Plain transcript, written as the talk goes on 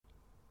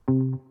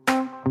Hello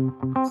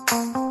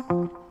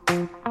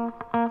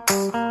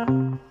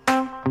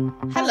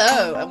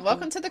and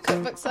welcome to the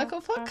Cookbook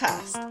Circle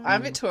podcast.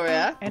 I'm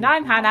Victoria. And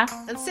I'm Hannah.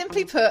 And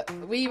simply put,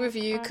 we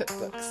review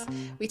cookbooks.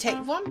 We take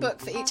one book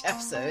for each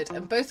episode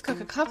and both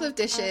cook a couple of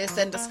dishes,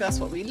 then discuss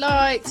what we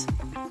liked,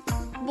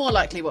 more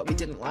likely what we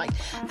didn't like,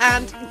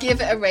 and give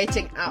it a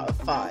rating out of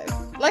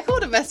 5. Like all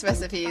the best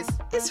recipes,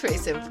 it's pretty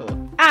simple.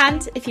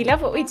 And if you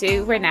love what we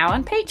do, we're now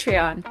on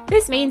Patreon.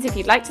 This means if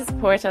you'd like to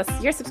support us,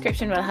 your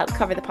subscription will help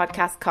cover the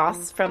podcast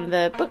costs from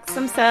the books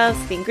themselves,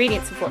 the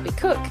ingredients of what we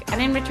cook, and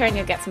in return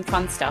you'll get some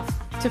fun stuff.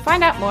 To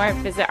find out more,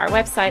 visit our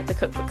website,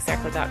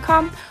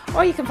 thecookbookcircle.com,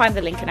 or you can find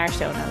the link in our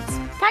show notes.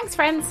 Thanks,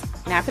 friends.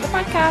 Now for the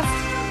podcast.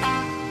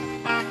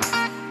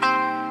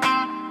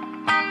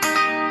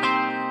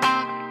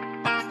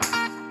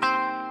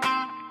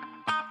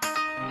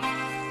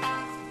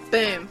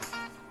 Boom.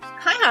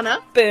 Hi, Hannah.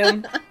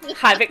 Boom.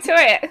 Hi,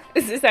 Victoria.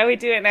 Is this how we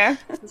do it now?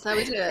 This is how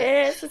we do it.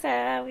 This is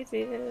how we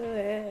do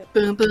it.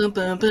 Boom, boom,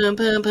 boom, boom,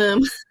 boom,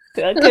 boom.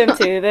 Welcome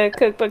to the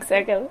Cookbook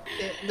Circle.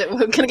 We're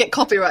going to get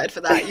copyrighted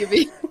for that. You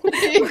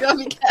got to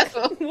be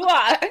careful.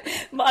 What?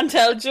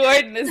 Montel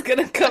Jordan is going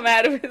to come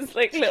out of his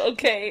little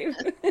cave.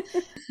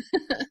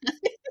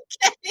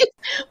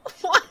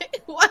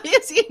 Why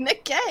is he in a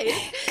cave?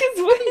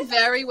 Because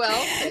very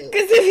well.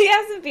 Because if he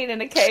hasn't been in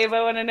a cave,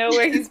 I want to know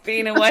where he's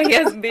been and why he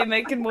hasn't been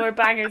making more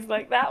bangers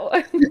like that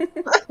one.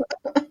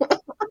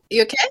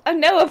 You okay?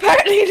 No,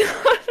 apparently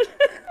not.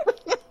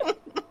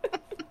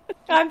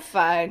 I'm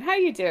fine. How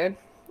you doing?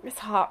 It's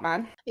hot,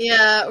 man.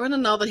 Yeah, we're in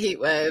another heat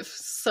wave.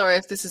 Sorry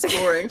if this is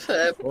boring for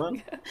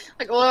everyone.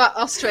 Like all our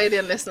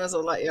Australian listeners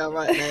are like, yeah,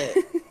 right, mate.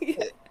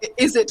 Yeah.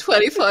 Is it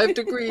 25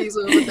 degrees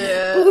over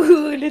there?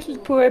 Ooh, little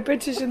poor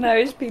British and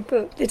Irish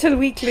people. Little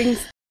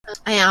weaklings.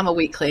 I am a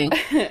weakling.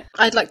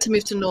 I'd like to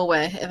move to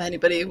Norway if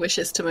anybody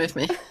wishes to move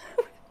me.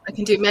 I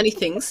can do many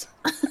things.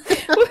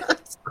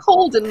 It's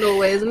cold in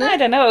Norway, isn't it? I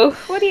don't know.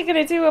 What are you going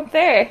to do up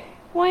there?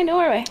 Why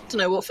Norway? I don't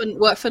know,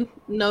 work for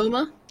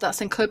Noma. That's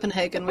in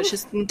Copenhagen, which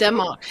is in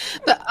Denmark.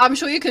 But I'm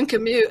sure you can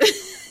commute.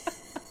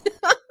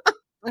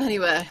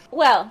 Anyway.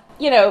 Well,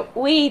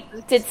 we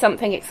did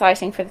something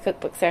exciting for the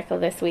Cookbook Circle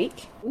this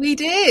week. We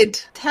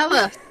did. Tell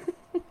us,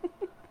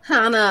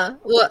 Hannah,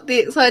 what the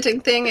exciting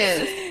thing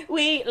is.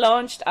 We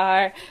launched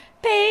our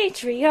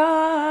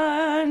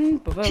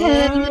Patreon.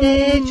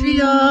 Patreon.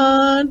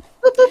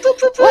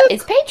 What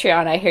is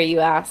Patreon, I hear you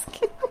ask?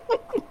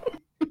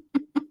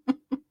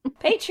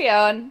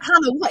 Patreon.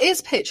 Hannah, what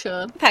is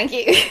Patreon? Thank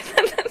you.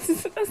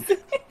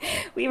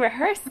 We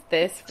rehearsed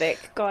this, Vic.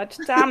 God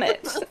damn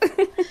it.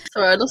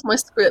 Sorry, I lost my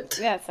script.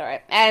 Yeah, it's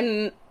alright.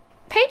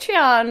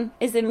 Patreon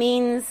is a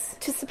means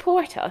to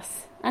support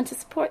us and to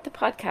support the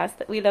podcast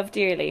that we love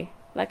dearly,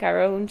 like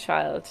our own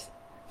child.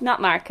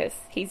 Not Marcus,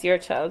 he's your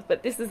child,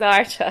 but this is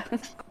our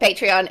child.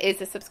 Patreon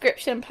is a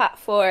subscription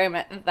platform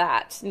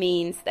that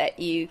means that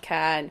you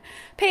can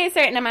pay a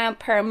certain amount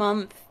per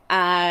month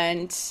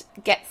and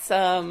get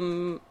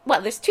some... Well,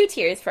 there's 2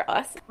 tiers for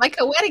us. Like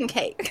a wedding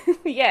cake.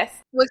 Yes.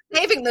 We're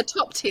saving the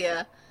top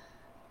tier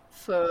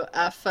for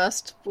our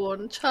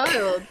firstborn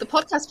child. The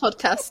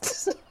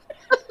podcast.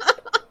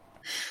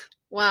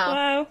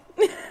 Wow.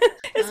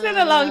 It's been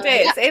a long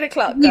day. It's 8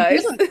 o'clock,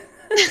 guys.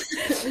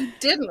 We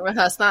didn't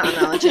rehearse that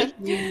analogy.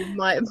 You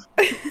might have...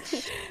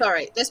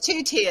 Sorry, there's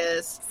 2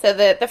 tiers. So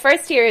the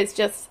first tier is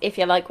just if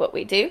you like what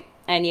we do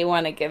and you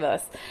want to give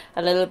us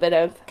a little bit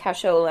of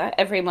cashola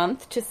every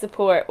month to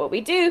support what we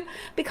do.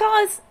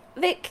 Because,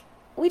 Vic,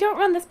 we don't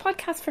run this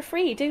podcast for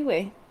free, do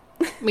we?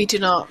 We do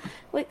not.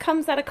 Well, it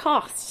comes at a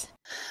cost.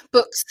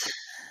 Books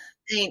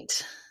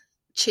ain't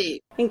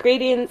cheap.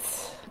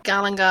 Ingredients.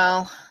 Gal and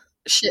gal.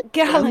 Shit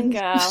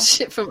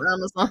from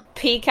Amazon.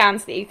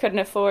 Pecans that you couldn't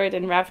afford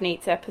in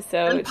Ravneet's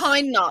episode. And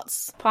pine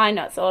nuts. Pine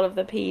nuts, all of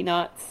the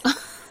peanuts.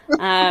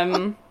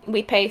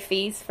 We pay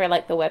fees for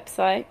the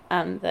website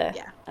and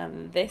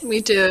this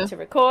we do to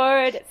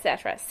record,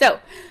 etc. So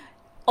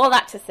all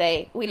that to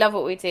say, we love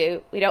what we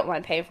do. We don't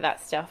mind paying for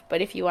that stuff,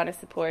 but if you want to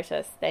support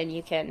us, then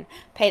you can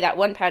pay that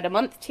 £1 a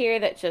month tier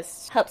that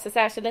just helps us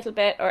out a little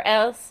bit, or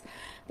else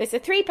there's a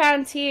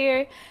 £3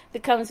 tier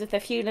that comes with a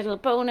few little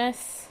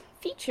bonus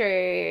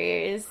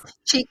features.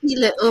 Cheeky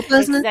little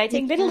business.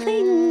 Exciting little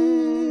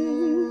things.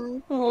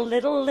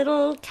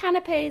 Little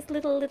canapes,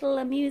 little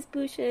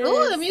amuse-bouches.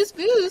 Oh,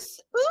 amuse-bouche.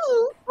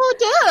 Ooh, hors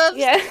d'oeuvres.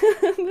 Yeah,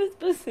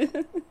 amuse-bouches.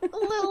 A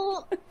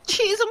little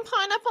cheese and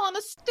pineapple on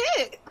a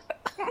stick.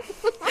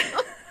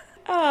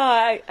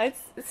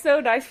 It's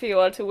so nice for you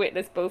all to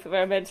witness both of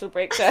our mental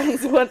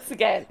breakdowns once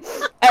again.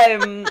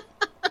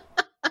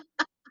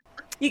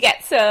 You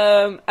get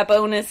a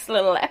bonus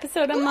little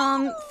episode a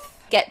month.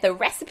 Get the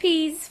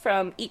recipes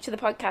from each of the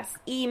podcasts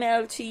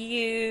emailed to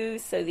you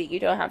so that you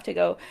don't have to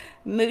go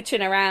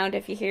mooching around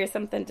if you hear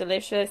something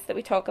delicious that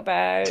we talk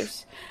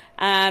about.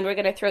 And we're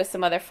going to throw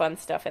some other fun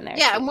stuff in there.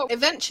 Yeah, and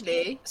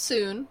eventually,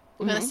 soon,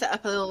 we're going to set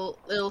up a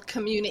little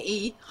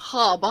community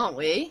hub, aren't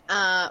we?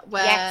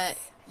 Where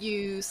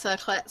you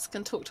circlets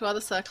can talk to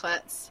other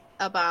circlets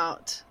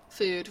about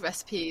food,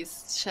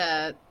 recipes,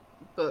 share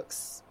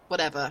books,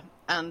 whatever.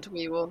 and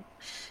we will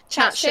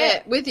chat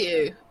shit with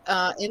you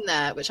in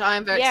there, which I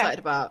am very excited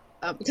about.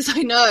 Because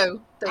I know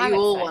that you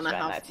all want to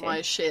have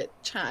my shit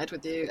chatted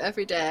with you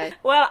every day.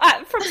 Well,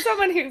 from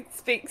someone who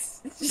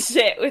speaks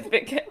shit with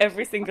Vic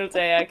every single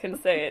day, I can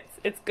say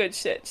it's good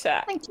shit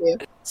chat. Thank you.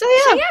 So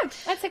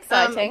that's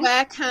exciting.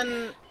 Where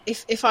can,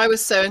 if I was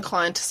so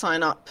inclined to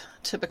sign up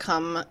to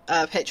become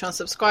a Patreon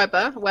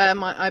subscriber, where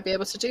might I be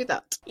able to do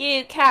that?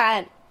 You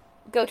can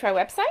go to our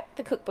website,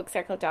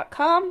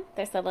 thecookbookcircle.com.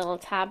 There's a little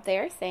tab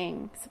there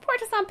saying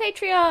support us on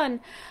Patreon,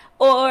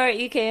 or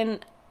you can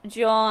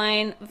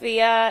join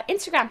via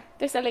Instagram.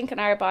 There's a link in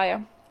our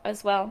bio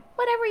as well.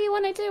 Whatever you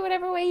want to do,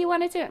 whatever way you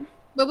want to do it.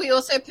 Will we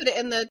also put it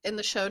in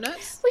the show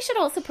notes? We should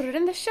also put it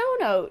in the show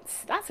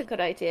notes. That's a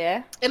good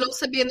idea. It'll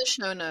also be in the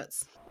show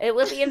notes. It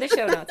will be in the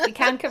show notes. We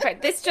can confirm.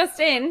 This just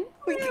in.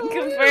 We can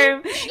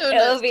confirm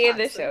it'll be in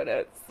the show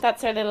notes.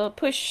 That's our little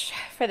push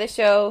for the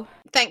show.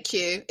 Thank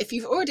you. If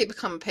you've already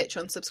become a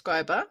Patreon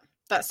subscriber,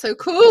 that's so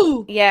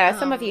cool. Yeah,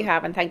 some of you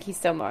have, and thank you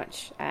so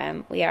much.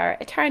 We are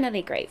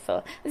eternally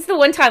grateful. This is the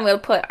one time we'll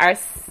put our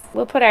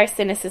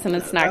cynicism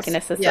and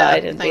snarkiness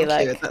aside and be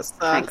like,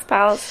 thanks,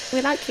 pals.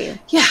 We like you.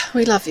 Yeah,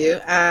 we love you,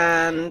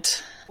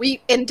 and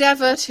we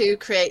endeavour to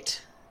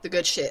create the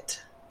good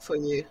shit for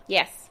you.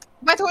 Yes.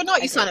 Whether or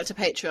not you sign up to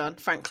Patreon,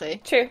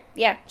 frankly. True.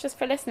 Yeah, just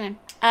for listening.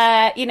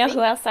 You know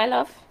who else I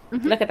love?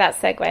 Mm-hmm. Look at that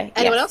segue.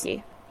 Anyone else?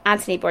 You.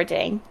 Anthony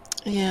Bourdain.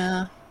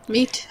 Yeah.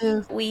 Me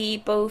too. We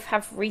both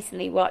have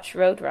recently watched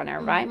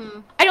Roadrunner, right?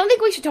 I don't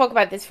think we should talk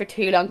about this for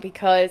too long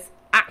because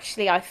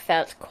actually I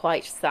felt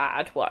quite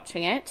sad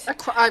watching it.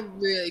 I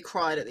really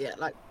cried at the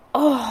end. I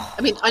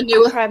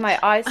cried my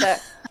eyes out.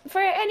 For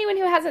anyone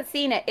who hasn't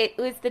seen it, it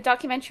was the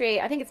documentary,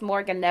 I think it's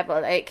Morgan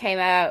Neville. It came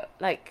out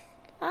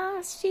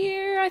last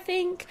year, I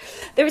think.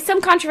 There was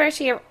some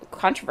controversy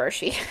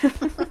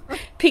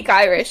peak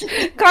Irish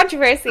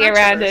controversy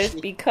around it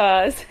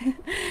because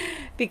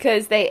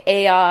they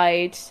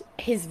AI'd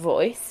his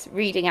voice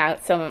reading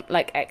out some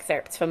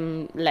excerpts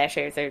from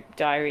letters or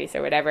diaries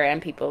or whatever,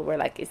 and people were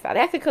like, is that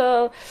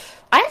ethical?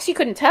 I actually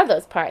couldn't tell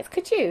those parts,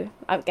 could you?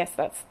 I guess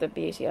that's the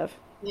beauty of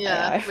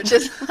AI. Which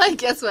is I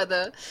guess where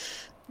the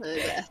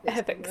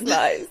ethics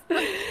lies.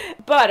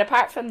 But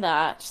apart from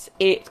that,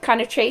 it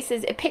kind of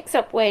it picks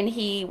up when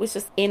he was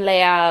just in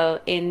Leal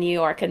in New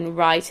York and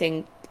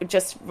writing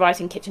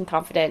Kitchen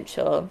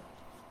Confidential,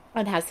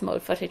 and has some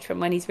old footage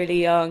from when he's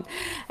really young,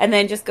 and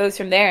then just goes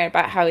from there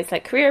about how his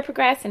career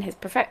progressed and his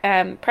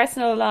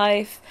personal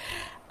life,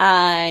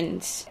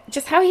 and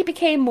just how he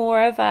became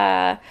more of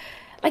a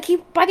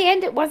by the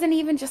end it wasn't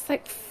even just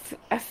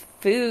a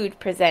food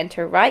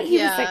presenter, right? He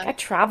was a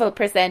travel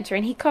presenter,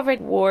 and he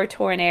covered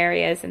war-torn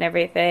areas and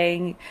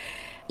everything.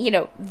 You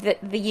know,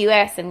 the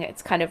US and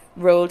its kind of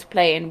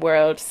role-playing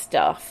world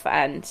stuff,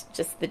 and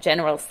just the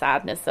general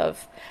sadness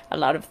of a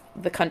lot of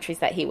the countries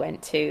that he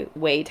went to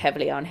weighed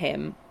heavily on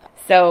him.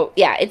 So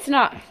yeah, it's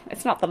not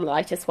the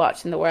lightest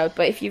watch in the world,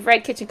 but if you've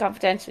read Kitchen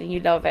Confidential and you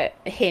love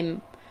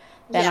him,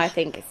 then I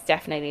think it's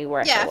definitely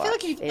worth a watch. I feel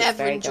like if you've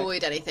ever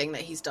enjoyed anything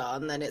that he's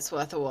done, then it's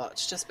worth a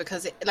watch, just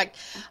because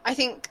I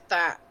think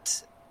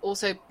that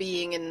also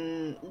being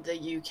in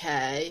the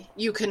UK,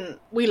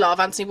 we love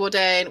Anthony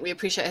Bourdain, we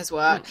appreciate his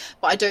work,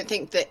 but I don't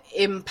think the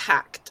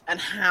impact and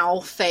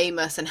how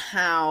famous and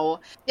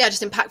how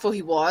just impactful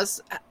he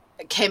was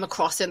came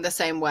across in the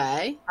same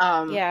way.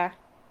 Oh my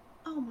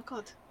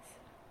god,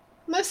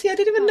 Mercy, I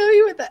didn't even know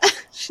you were there.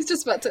 She's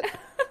just about to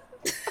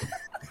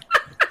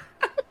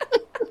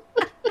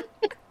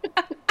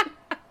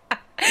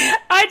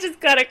I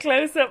just got a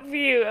close-up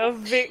view of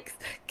Vic's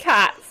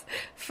cat's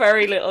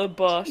furry little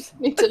butt.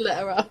 I need to let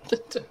her out the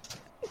door.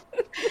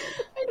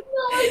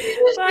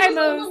 Bye,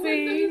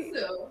 Mosey.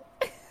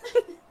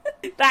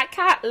 That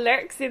cat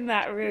lurks in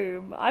that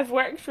room. I've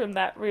worked from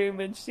that room,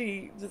 and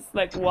she just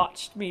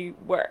watched me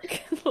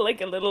work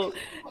like a little.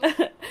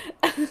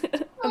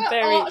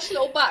 Very arched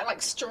little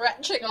back,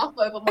 stretching up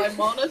over my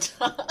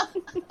monitor.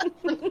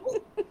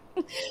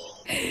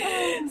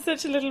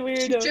 Such a little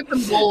weirdo. She's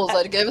tripping balls.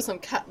 I gave her some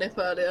catnip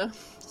earlier,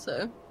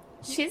 so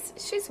she's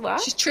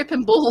what? She's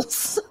tripping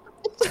balls.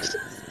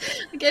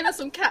 I gave her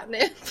some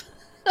catnip.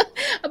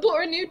 I bought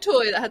her a new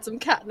toy that had some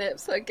catnip,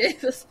 so I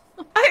gave her some.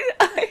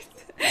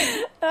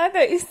 I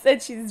thought you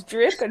said she's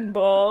dripping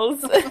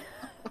balls.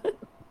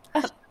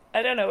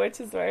 I don't know which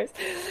is worse.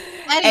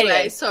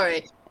 Anyway,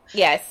 sorry.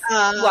 Yes,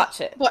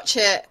 watch it. Watch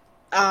it,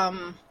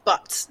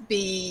 but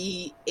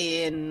be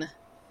in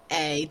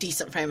a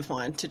decent frame of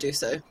mind to do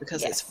so,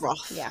 because it's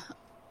rough. Yeah.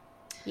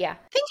 I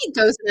think he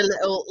goes in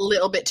a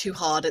little bit too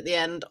hard at the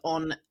end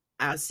on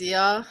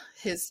Asia,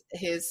 his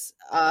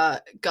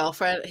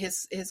girlfriend,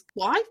 his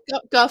wife,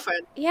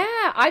 girlfriend.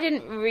 Yeah, I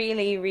didn't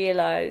really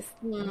realise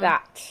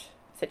that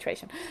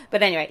situation.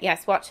 But anyway,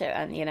 yes, watch it,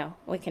 and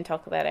we can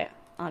talk about it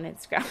on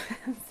Instagram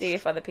and see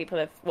if other people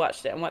have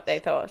watched it and what they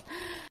thought.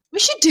 We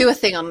should do a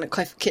thing on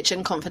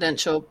Kitchen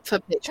Confidential for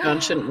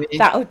Patreon, shouldn't we?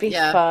 That would be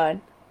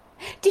fun.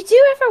 Did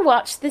you ever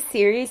watch the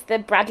series, the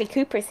Bradley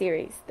Cooper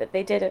series that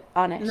they did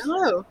on it?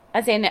 No.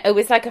 As in, it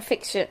was like a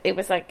fiction, it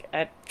was like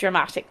a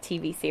dramatic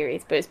TV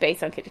series, but it was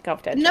based on Kitchen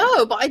Confidential.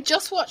 No, but I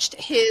just watched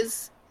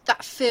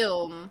that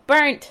film.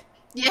 Burnt.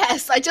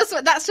 Yes,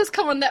 that's just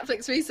come on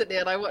Netflix recently,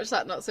 and I watched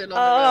that not so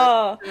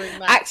long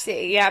ago.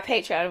 Actually, yeah,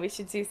 Patreon, we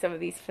should do some of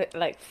these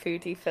like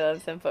foodie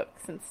films and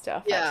books and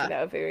stuff. Yeah. Actually,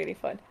 that would be really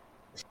fun.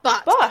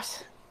 But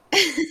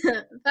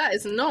that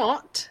is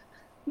not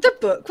the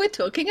book we're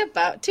talking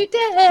about today.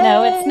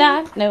 No, it's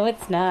not. No,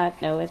 it's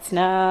not. No, it's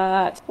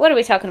not. What are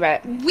we talking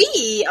about?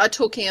 We are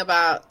talking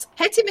about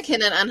Hetty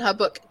McKinnon and her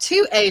book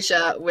To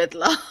Asia with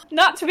Love.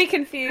 Not to be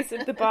confused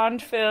with the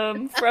Bond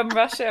film From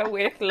Russia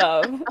with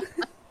Love,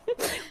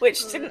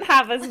 which didn't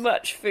have as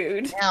much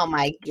food. Oh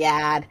my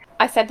god.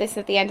 I said this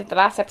at the end of the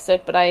last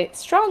episode, but I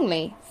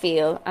strongly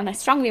feel, and I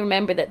strongly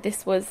remember that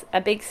this was a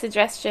big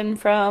suggestion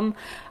from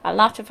a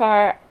lot of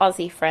our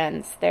Aussie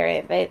friends.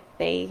 They're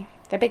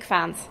big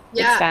fans.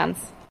 Yeah. Big fans.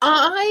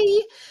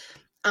 I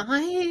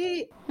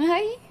believe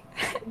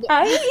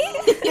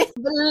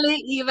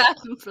I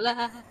can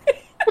fly.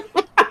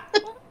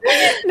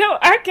 No,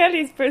 R.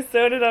 Kelly's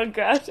persona non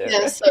grata.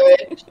 Yeah,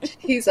 sorry.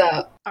 He's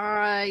out.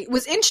 I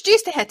was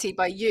introduced to Hetty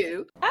by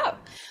you. Oh.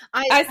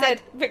 I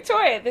said,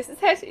 Victoria, this is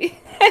Hetty.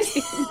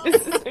 Hetty,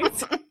 this is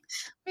Victoria.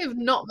 We have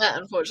not met,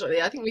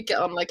 unfortunately. I think we get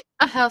on like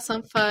a house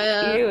on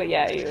fire. You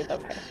would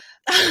love her.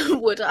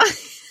 Would I?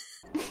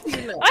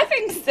 I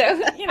think so.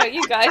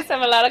 You guys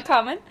have a lot of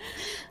common.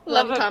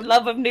 Love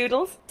of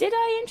noodles. Did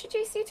I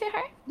introduce you to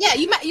her? Yeah,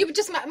 you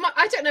just met.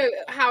 I don't know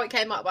how it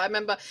came up, but I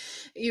remember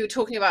you were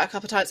talking about it a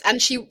couple of times,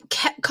 and she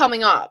kept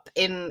coming up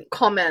in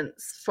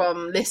comments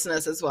from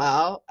listeners as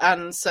well,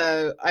 and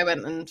so I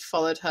went and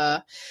followed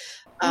her.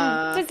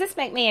 Does this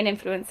make me an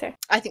influencer?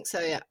 I think so,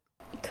 yeah.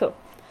 Cool.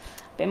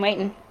 Been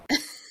waiting.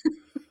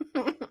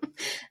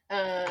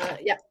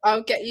 Yeah,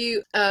 I'll get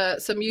you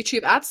some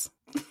YouTube ads.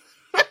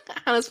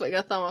 Hannah's putting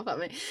her thumb up at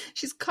me.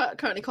 She's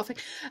currently coughing.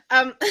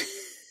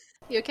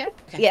 You okay?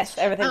 Yes,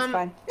 everything's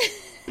fine.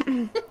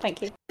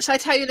 Thank you. Shall I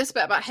tell you a little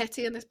bit about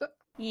Hetty in this book?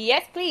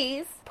 Yes,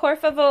 please. Por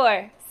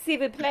favor. S'il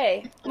vous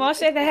plaît. Moshe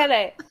the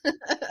hele.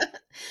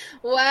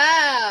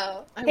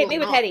 Wow. Hit me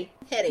with Hetty.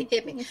 Hetty,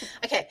 hit me.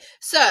 Okay,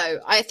 so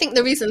I think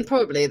the reason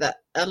probably that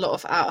a lot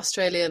of our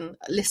Australian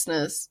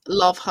listeners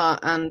love her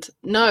and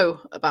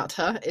know about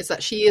her is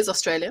that she is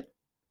Australian.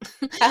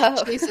 Oh,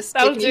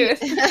 that'll do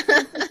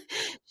it.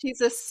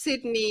 She's a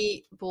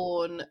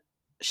Sydney-born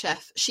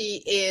chef.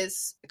 She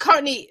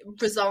currently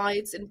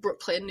resides in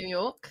Brooklyn, New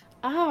York.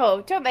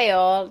 Oh, don't they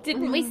all?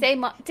 Didn't we say,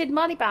 did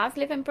Molly Baz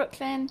live in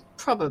Brooklyn?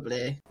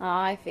 Probably. Oh,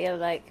 I feel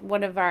like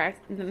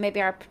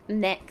maybe our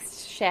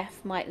next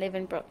chef might live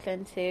in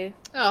Brooklyn too.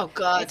 Oh,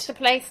 God. It's the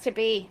place to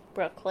be,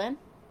 Brooklyn.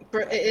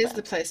 It is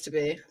the place to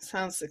be.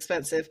 Sounds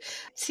expensive.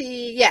 So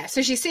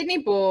she's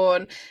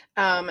Sydney-born.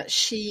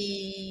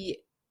 She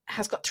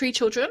has got 3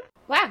 children.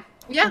 Wow.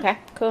 Yeah. Okay,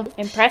 cool.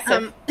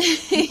 Impressive.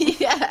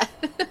 Yeah.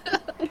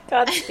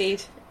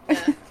 Godspeed.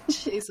 Yeah,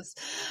 Jesus.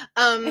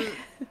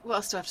 What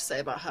else do I have to say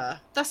about her?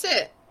 That's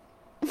it.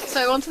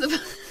 So on to the...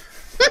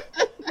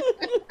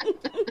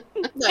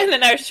 No. And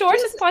then our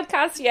shortest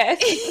podcast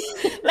yet.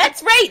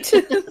 Let's rate.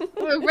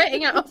 We're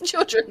rating out of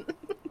children.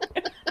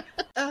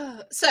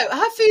 So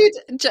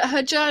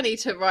her journey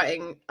to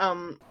writing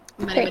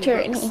many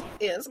books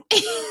is...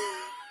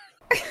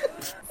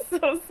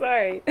 So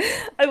sorry.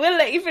 I will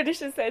let you finish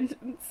the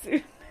sentence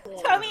soon.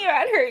 Yeah. Tell me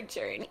about her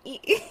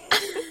journey.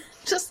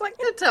 Just like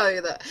to tell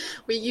you that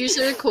we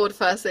usually record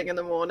first thing in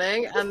the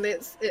morning, and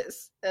it's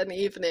an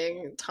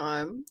evening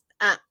time.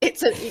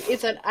 It's an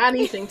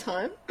evening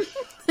time.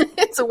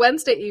 It's a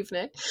Wednesday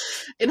evening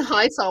in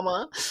high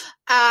summer,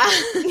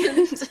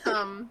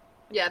 and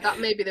yeah, that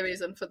may be the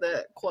reason for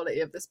the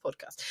quality of this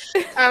podcast.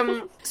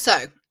 So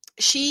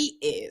she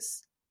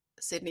is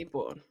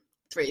Sydney-born,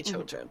 3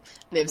 children,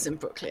 lives in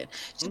Brooklyn.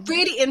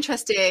 Really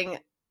interesting,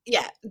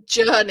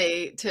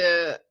 journey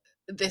to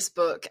this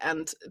book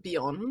and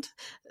beyond.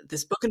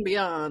 This book and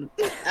beyond.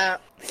 I'm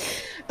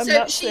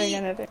not saying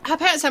anything. Her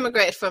parents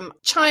emigrated from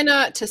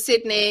China to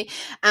Sydney,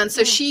 and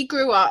so she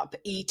grew up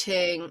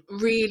eating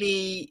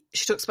really.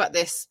 She talks about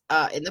this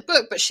in the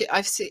book, but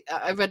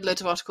I read loads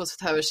of articles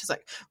with her where she's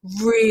like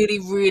really,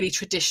 really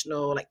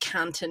traditional, like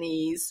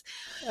Cantonese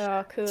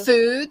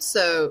food.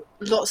 So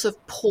lots of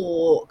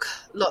pork,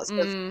 lots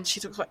of.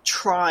 She talks about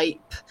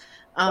tripe,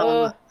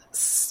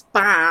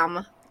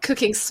 spam.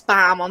 Cooking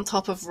spam on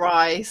top of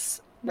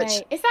rice.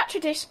 Right. Is that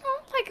traditional?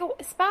 Like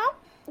spam?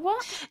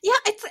 What? Yeah,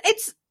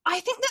 it's. I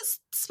think that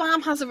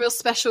spam has a real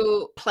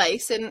special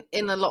place in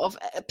a lot of,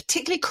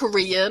 particularly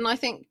Korean, I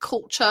think,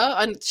 culture.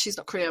 And she's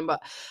not Korean,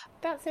 but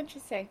that's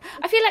interesting.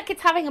 I feel like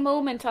it's having a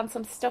moment on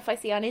some stuff I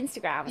see on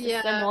Instagram.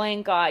 This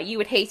annoying guy. You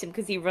would hate him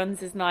because he runs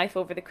his knife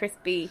over the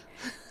crispy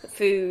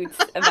foods,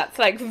 and that's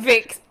like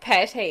Vic's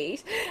pet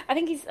hate. I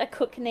think he's a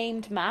cook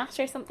named Matt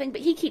or something,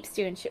 but he keeps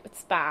doing shit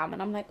with spam,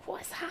 and I'm like,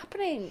 what's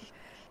happening?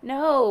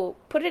 No,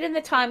 put it in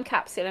the time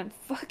capsule and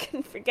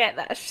fucking forget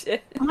that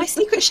shit. My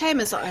secret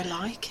shame is that I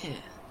like it.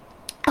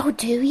 Oh,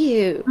 do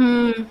you?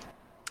 Mm.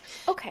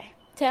 Okay.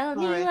 Tell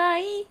me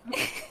why.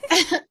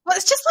 Well,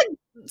 it's just like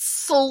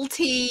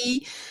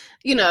salty,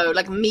 you know,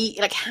 like meat,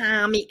 like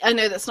hammy. I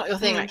know that's not your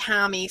thing, like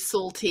hammy,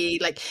 salty,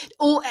 like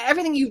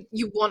everything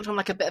you want from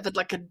like a bit of a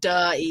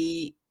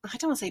dirty. I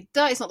don't want to say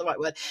dirty; it's not the right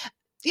word.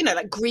 You know,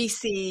 like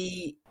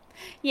greasy.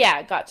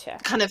 Yeah, gotcha.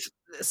 Kind of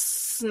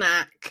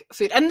snack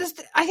food, and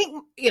I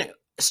think, you know,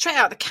 straight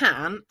out the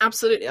can,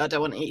 absolutely I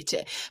don't want to eat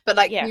it, but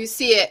like you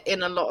see it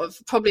in a lot of,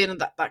 probably in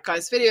that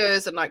guy's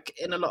videos, and like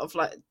in a lot of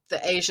like the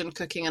Asian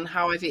cooking, and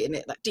how I've eaten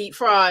it like deep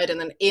fried and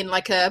then in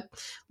like a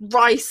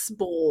rice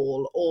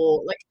ball,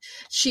 or like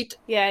she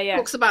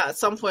talks about at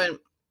some point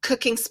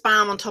cooking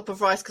spam on top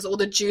of rice because all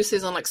the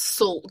juices and like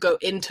salt go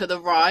into the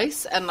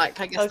rice, and like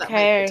I guess that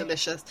makes it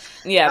delicious.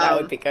 Yeah, that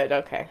would be good.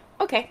 Okay,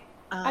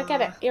 I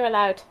get it, you're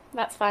allowed,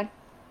 that's fine.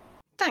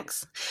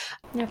 Thanks.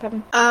 No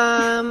problem.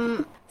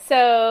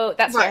 So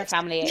that's what our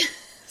family ate.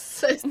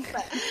 So in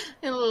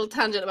a little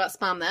tangent about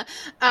spam there.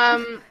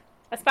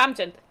 A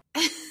spamgent.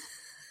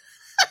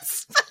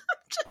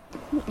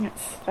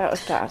 Yes, that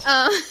was bad.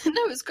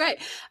 No, it was great.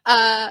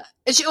 And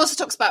she also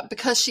talks about,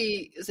 because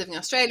she is living in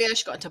Australia,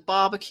 she got into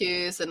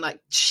barbecues, and like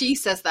she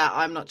says that,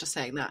 I'm not just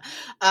saying that.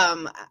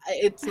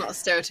 It's not a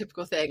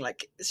stereotypical thing.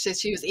 Like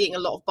she was eating a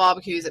lot of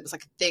barbecues. It was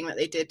like a thing that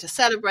they did to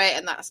celebrate,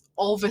 and that's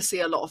obviously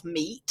a lot of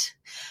meat.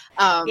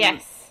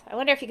 Yes, I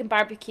wonder if you can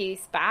barbecue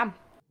spam.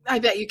 I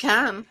bet you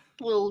can.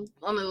 On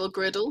a little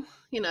griddle,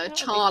 you know,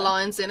 char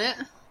lines in it.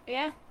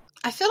 Yeah.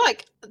 I feel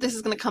like this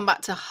is going to come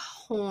back to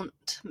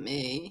haunt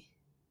me.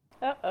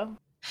 Uh-oh.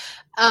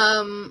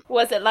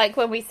 Was it like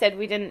when we said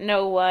we didn't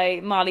know why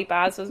Molly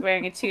Baz was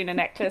wearing a tuna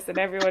necklace, and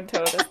everyone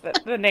told us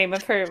that the name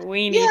of her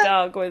weenie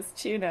dog was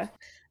Tuna?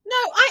 No,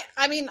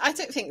 I mean, I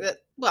don't think that,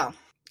 well,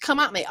 come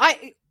at me.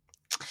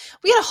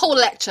 We had a whole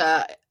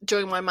lecture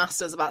during my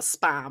master's about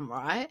spam,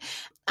 right?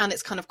 And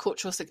its kind of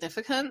cultural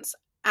significance.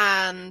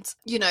 And,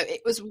 you know, it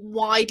was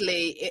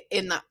widely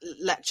in that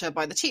lecture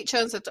by the teacher,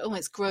 and said, oh,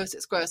 it's gross.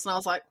 And I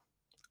was like,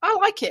 I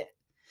like it.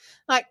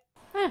 Like,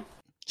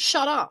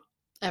 shut up,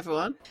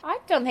 everyone. I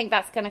don't think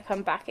that's going to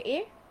come back at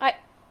you.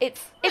 It's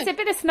a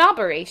bit of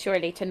snobbery,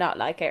 surely, to not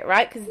like it,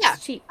 right? Because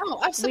it's cheap.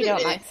 Oh, absolutely. We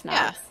don't like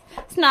snobs.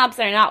 Yeah. Snobs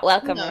are not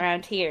welcome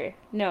around here.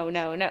 No.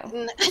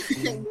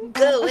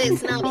 Go away,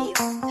 snobbies.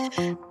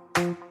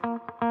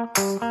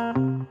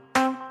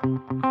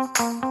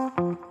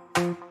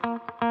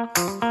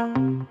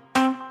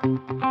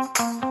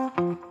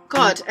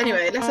 God,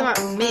 anyway, less about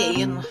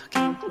me and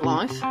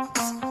life.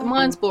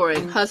 Mine's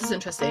boring, hers is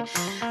interesting.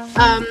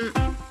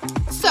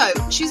 So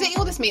she was eating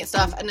all this meat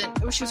stuff, and then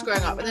when she was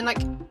growing up, and then like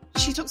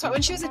she talks about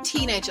when she was a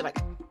teenager, like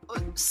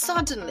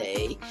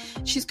suddenly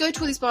she'd go to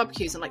all these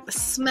barbecues, and like the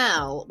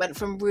smell went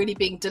from really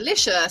being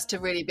delicious to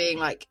really being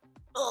like,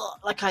 oh,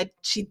 like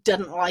she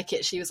didn't like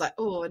it. She was like,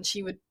 oh, and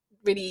she would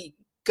really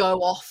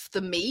go off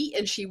the meat,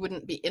 and she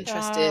wouldn't be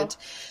interested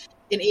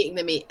in eating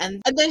the meat.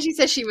 And then she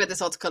said she read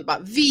this article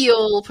about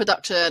veal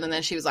production, and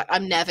then she was like,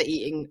 I'm never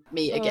eating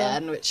meat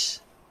again, which,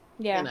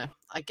 you know,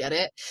 I get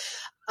it.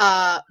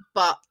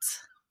 But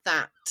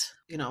that,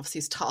 you know, obviously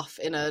is tough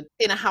in a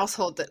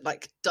household that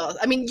like does.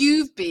 I mean,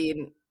 you've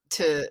been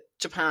to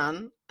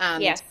Japan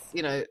and,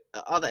 you know,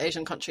 other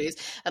Asian countries,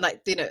 and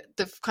like, you know,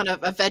 the kind of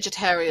a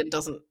vegetarian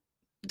doesn't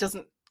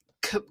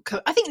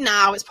I think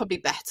now it's probably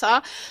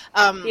better.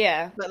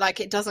 But like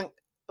it doesn't,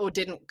 or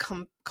didn't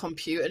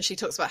compute. And she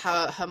talks about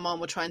how her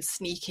mom would try and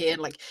sneak in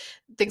like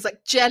things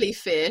like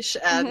jellyfish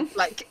and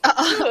like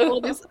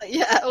all these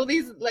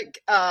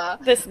like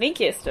the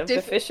sneakiest of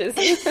the fishes.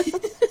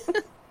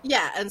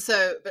 Yeah, and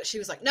so, but she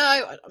was like,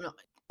 no, I'm not.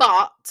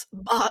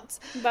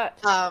 But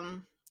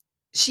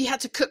she had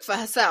to cook for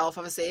herself,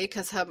 obviously,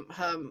 because her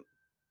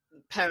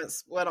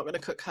parents were not going to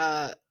cook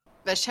her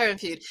vegetarian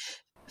food.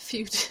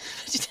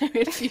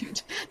 Vegetarian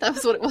food. That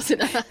was what it was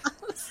in her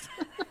house.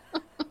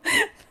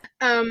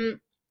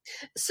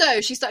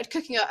 So she started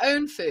cooking her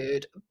own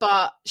food,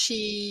 but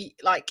she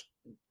like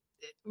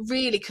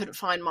really couldn't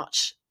find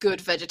much good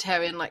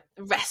vegetarian like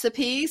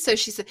recipes. So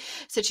she said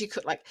she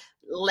cooked like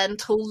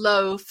lentil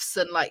loaves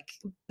and like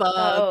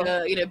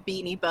burger, you know,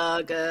 beanie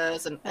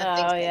burgers and things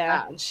like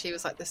that. And she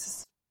was like, this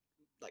is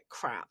like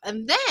crap.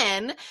 And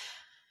then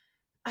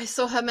I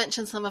saw her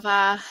mention some of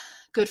our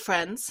good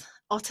friends,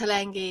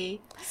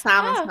 Ottolenghi,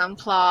 Sam and Sam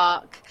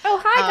Clark.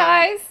 Oh, hi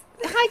guys.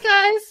 Hi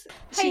guys.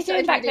 How you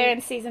doing back there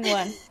in season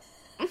 1?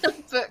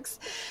 Books,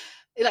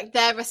 like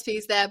their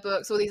recipes, their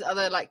books, all these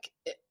other like,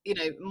 you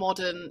know,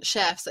 modern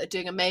chefs that are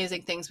doing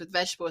amazing things with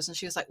vegetables. And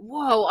she was like,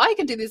 whoa, I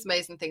can do these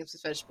amazing things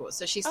with vegetables.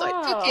 So she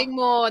started cooking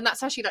more, and that's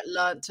how she like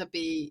learned to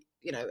be,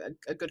 you know,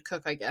 a good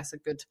cook, I guess,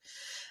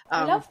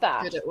 I love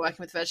that, good at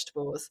working with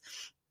vegetables.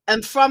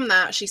 And from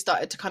that, she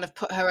started to kind of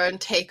put her own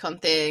take on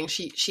things.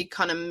 She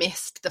kind of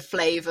missed the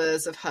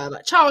flavors of her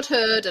like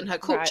childhood and her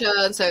culture,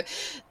 and so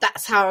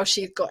that's how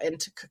she got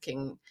into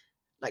cooking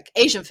like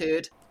Asian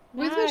food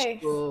with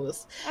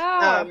vegetables.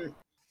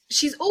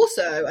 She's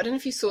also, I don't know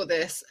if you saw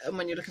this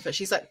when you're looking for it,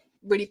 she's like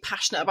really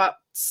passionate about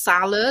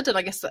salad, and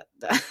I guess that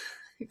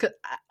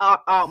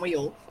aren't we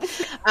all?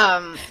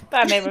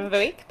 Bad name of the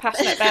week,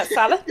 passionate about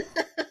salad.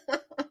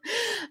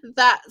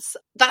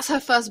 that's her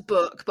first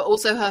book, but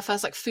also her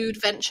first like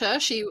food venture.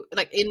 She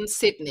like in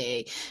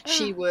Sydney,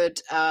 she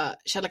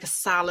had like a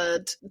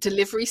salad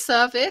delivery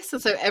service,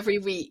 and so every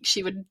week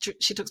she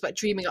talks about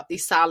dreaming up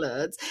these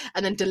salads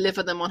and then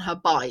deliver them on her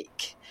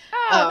bike.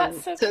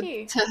 That's so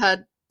cute. To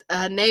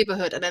her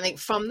neighborhood. And I think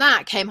from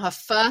that came her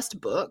first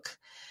book,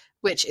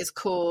 which is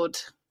called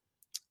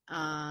You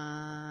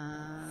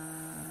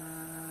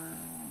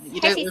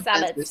Hetty Don't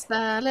Salad. Remember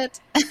Salad.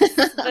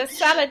 The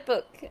salad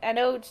book, an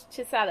ode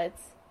to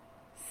salads.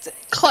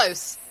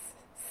 Close.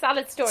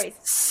 Salad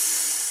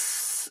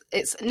stories.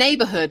 It's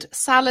Neighborhood,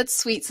 Salads,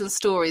 Sweets and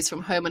Stories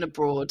from Home and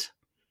Abroad.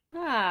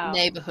 Oh.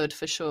 Neighborhood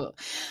for short.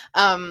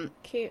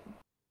 Cute.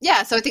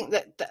 Yeah, so I think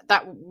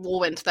that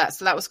wore into that.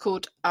 So that was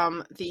called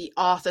the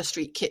Arthur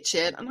Street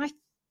Kitchen, and I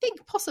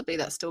think possibly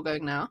that's still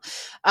going now.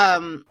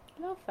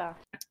 Love that.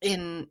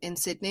 In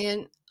Sydney,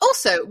 and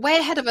also way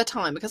ahead of her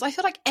time, because I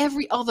feel like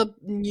every other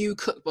new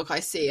cookbook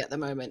I see at the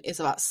moment is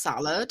about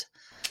salad.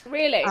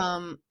 Really?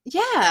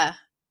 Yeah,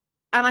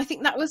 and I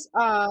think that was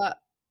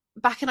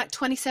back in like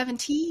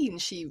 2017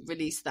 she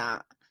released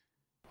that.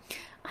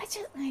 I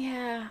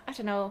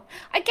don't know.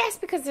 I guess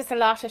because there's a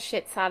lot of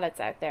shit salads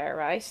out there,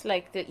 right?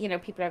 Like,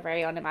 people are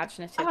very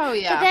unimaginative. Oh,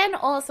 yeah. But then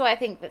also I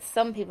think that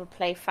some people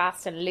play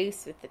fast and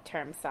loose with the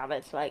term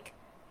salad, like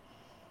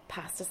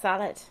pasta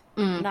salad,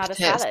 not a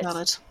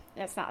salad.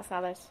 It's not a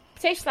salad.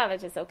 Potato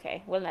salad is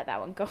okay. We'll let that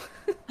one go.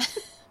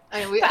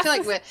 I mean, I feel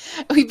like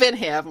we've been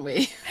here, haven't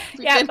we?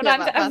 But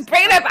I'm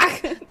bringing it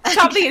back.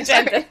 Top of the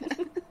agenda.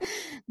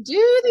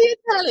 Do the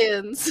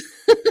Italians.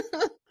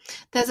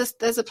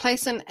 There's a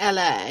place in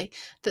LA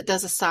that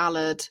does a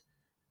salad.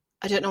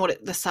 I don't know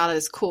what the salad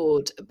is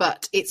called,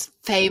 but it's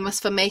famous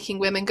for making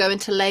women go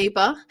into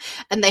labor.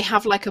 And they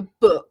have like a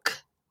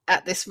book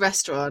at this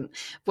restaurant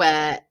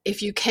where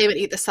if you came and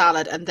eat the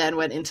salad and then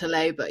went into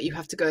labor, you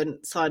have to go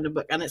and sign a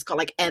book. And it's got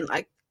like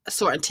I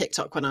saw it on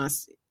TikTok when I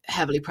was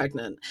heavily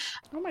pregnant.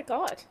 Oh my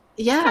God.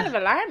 Yeah. It's kind of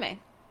alarming.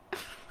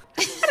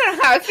 I don't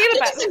know how I feel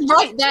about it.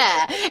 Right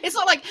there. It's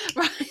not like,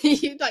 right,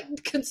 you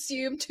like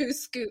consume 2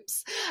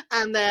 scoops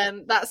and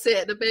then that's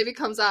it. The baby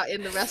comes out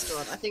in the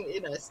restaurant. I think,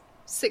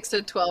 6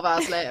 to 12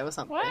 hours later or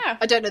something. Wow.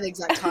 I don't know the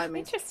exact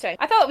timing. Interesting.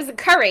 I thought it was a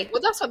curry.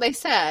 Well, that's what they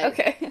say.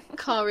 Okay.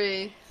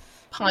 Curry,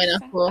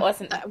 pineapple.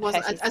 That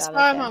wasn't as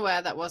far as I'm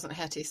aware, that wasn't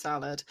Hetty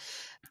salad.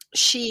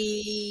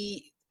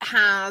 She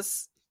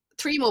has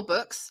 3 more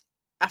books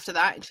after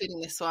that,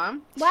 including this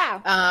one.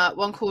 Wow.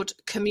 One called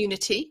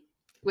Community,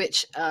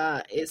 which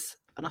is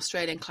an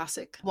Australian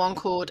classic. One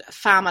called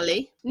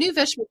Family, new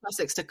vegetable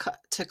classics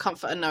to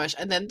comfort and nourish.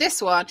 And then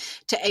this one,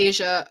 To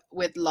Asia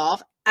with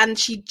Love. And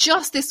she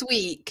just this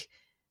week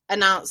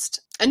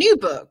announced a new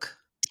book,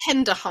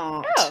 Tender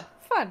Heart. Oh,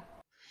 fun.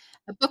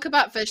 A book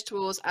about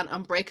vegetables and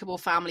unbreakable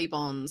family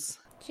bonds.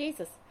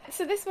 Jesus.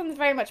 So this one's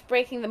very much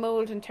breaking the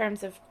mold in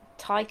terms of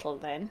title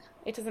then.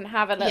 It doesn't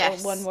have a little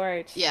one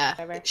word. Yeah.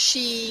 Whatever.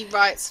 She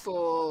writes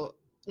for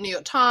New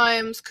York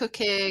Times,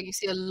 cooking. You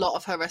see a lot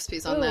of her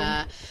recipes on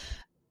there.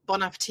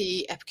 Bon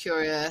Appetit,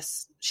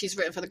 Epicurious. She's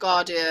written for The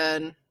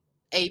Guardian,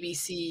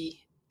 ABC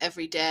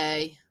Every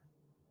Day.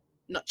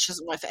 She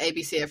doesn't write for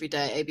ABC Every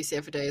Day. ABC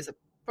Every Day is a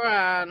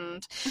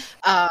brand.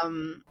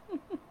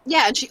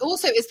 Yeah, and she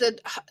also is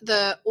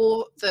the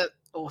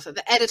author,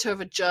 the editor of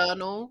a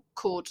journal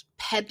called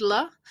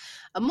Peddler,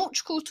 a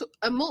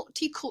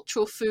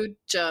multicultural food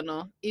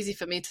journal. Easy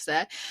for me to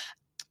say.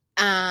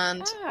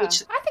 And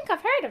which I think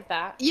I've heard of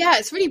that. Yeah,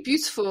 it's really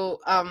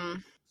beautiful.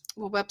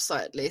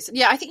 Website at least.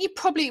 Yeah, I think you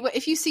probably,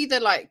 if you see the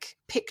like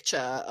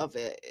picture of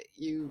it,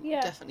 you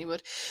definitely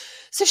would.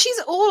 So she's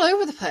all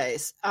over the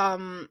place.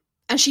 And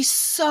she's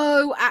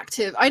so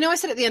active. I know I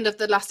said at the end of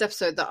the last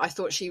episode that I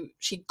thought she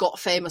got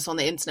famous on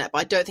the internet, but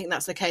I don't think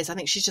that's the case. I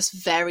think she's just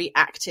very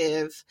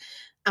active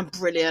and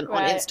brilliant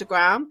on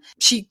Instagram.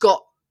 She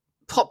got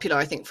popular,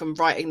 I think, from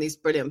writing these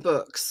brilliant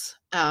books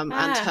and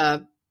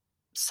her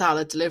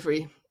salad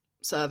delivery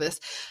service.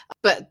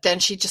 But then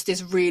she just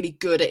is really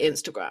good at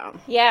Instagram.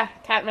 Yeah,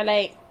 can't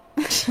relate.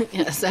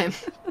 Yeah, same.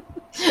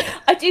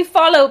 I do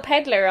follow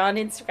Peddler on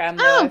Instagram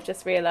though, I've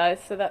just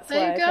realised, so that's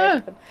there why you I've heard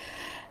of them.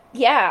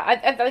 Yeah,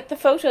 I like the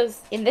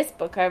photos in this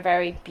book are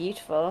very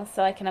beautiful,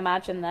 so I can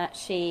imagine that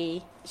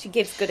she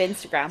gives good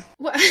Instagram.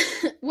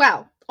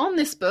 Well, on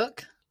this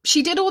book,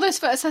 she did all those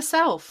photos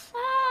herself.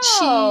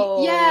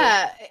 Oh.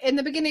 In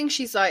the beginning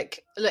she's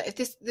like, look,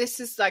 if this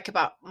is like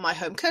about my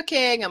home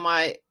cooking and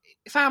my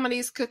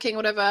family's cooking,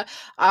 whatever,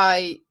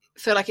 I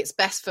feel like it's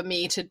best for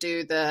me to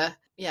do the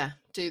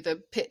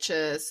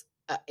pictures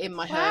in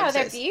my home. Wow,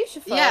 they're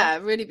beautiful. Yeah,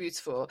 really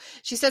beautiful.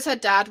 She says her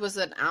dad was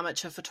an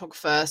amateur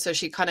photographer, so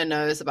she kind of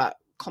knows about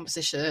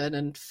composition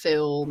and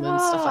film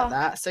and stuff like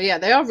that. So yeah,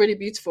 they are really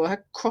beautiful.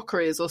 Her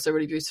crockery is also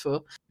really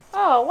beautiful.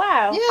 Oh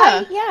wow.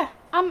 Yeah.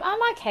 I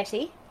like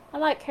Hetty. I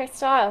like her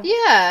style.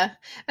 Yeah,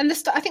 and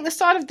I think the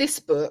style of this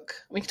book,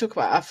 we can talk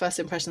about our first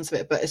impressions of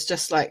it, but it's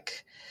just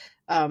like,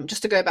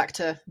 just to go back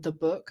to the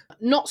book,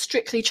 not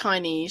strictly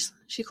Chinese.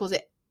 She calls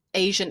it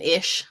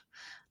Asian-ish.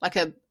 like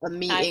a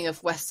meeting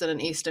of Western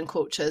and Eastern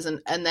cultures,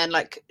 and then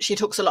like she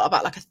talks a lot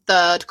about like a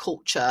third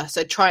culture.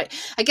 So trying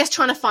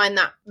to find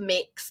that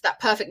mix, that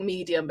perfect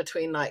medium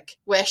between like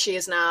where she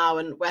is now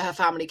and where her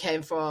family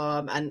came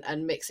from,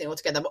 and mixing it all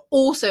together, but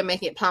also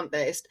making it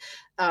plant-based,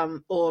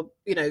 or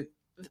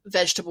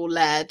vegetable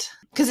led,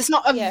 because it's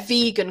not a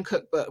vegan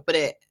cookbook, but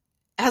it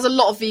has a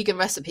lot of vegan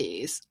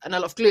recipes and a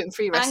lot of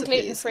gluten-free recipes.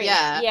 Gluten-free.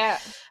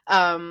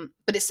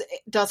 But it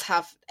does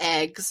have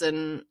eggs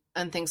and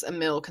things, and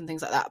milk and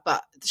things like that,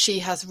 but she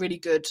has really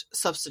good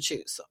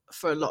substitutes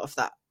for a lot of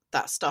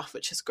that stuff,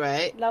 which is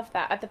great. Love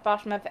that. At the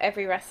bottom of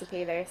every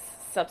recipe there's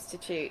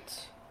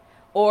substitute,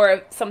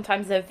 or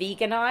sometimes a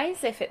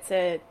veganize if it's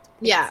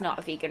not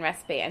a vegan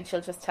recipe, and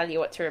she'll just tell you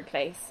what to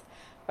replace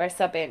or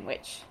sub in,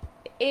 which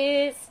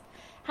is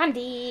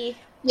handy.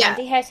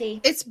 Handy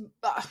Hetty. It's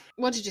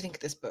what did you think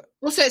of this book?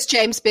 Also, it's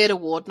James Beard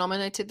Award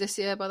nominated this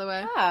year, by the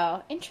way.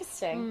 Oh,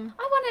 interesting.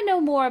 I want to know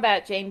more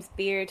about James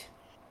Beard.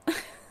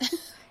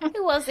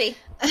 Who was he?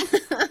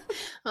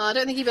 I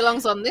don't think he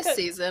belongs on this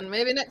season.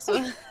 Maybe next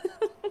one.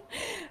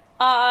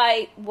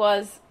 I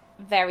was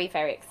very,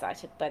 very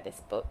excited by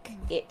this book.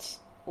 It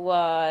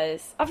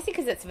was obviously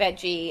because it's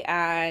veggie,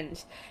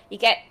 and you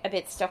get a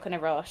bit stuck in a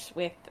rut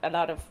with a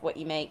lot of what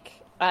you make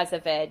as a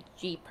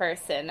veggie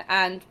person,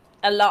 and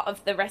a lot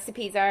of the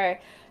recipes are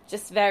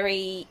just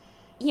very,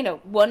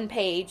 one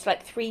page,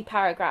 like 3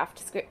 paragraph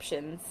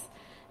descriptions,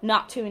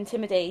 not too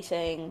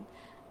intimidating,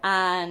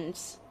 and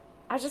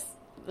I just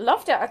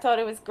loved it. I thought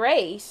it was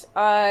great.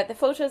 The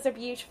photos are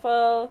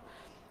beautiful.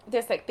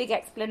 There's like big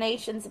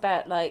explanations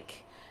about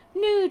like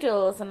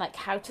noodles and like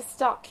how to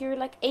stock your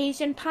like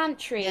Asian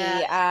pantry,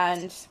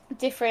 and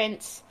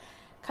different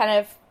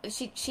kind of,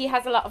 she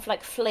has a lot of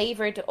like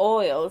flavored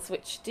oils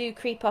which do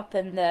creep up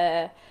in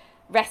the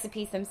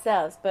recipes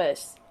themselves,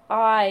 but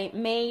I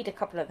made a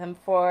couple of them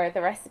for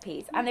the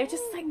recipes, and they're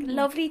just like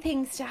lovely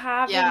things to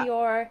have in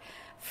your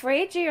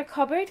fridge or your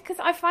cupboard, because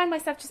I find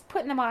myself just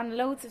putting them on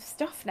loads of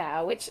stuff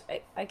now, which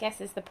I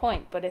guess is the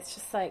point, but it's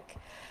just like,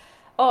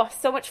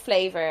 so much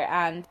flavor.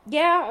 And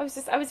I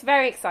was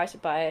very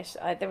excited by it.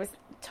 There was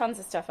tons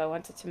of stuff I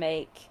wanted to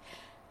make,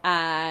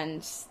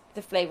 and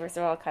the flavors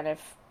are all kind of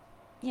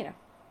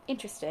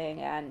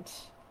interesting, and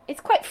it's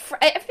quite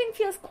everything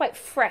feels quite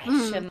fresh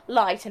and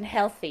light and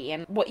healthy,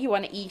 and what you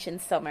want to eat in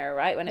summer,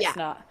 right? When it's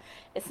not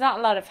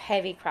a lot of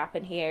heavy crap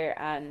in here,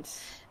 and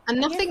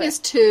nothing is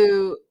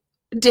too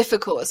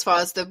difficult as far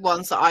as the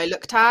ones that I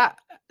looked at,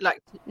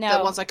 like the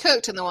ones I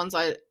cooked and the ones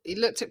I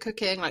looked at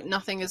cooking, like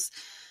nothing is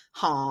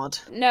hard.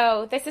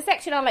 No, there's a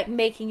section on like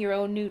making your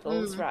own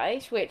noodles,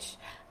 right? Which,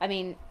 I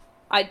mean,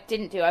 I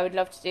didn't do. I would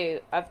love to do.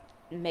 I've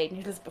made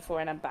noodles before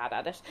and I'm bad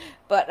at it,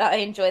 but I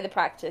enjoy the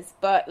practice.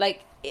 But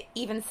like,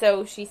 even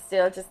so, she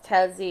still just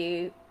tells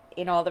you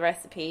in all the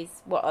recipes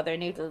what other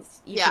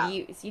noodles you can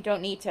use. You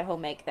don't need to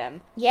home make them.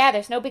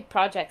 There's no big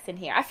projects in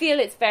here. I feel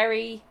it's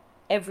very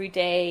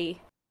everyday.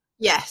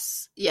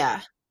 Yes,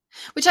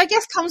 which I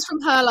guess comes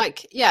from her,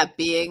 like,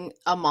 being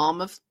a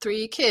mom of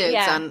 3 kids,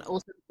 and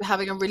also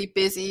having a really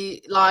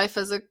busy life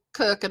as a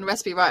cook and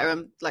recipe writer,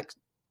 and like,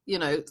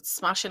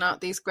 smashing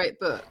out these great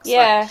books.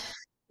 Like,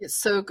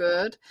 it's so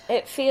good.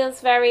 It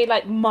feels very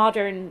like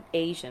modern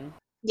Asian.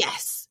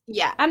 Yes,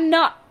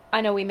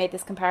 I know we made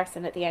this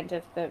comparison at the end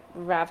of the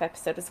Rav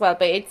episode as well,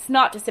 but it's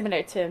not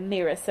dissimilar to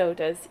Mira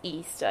Soda's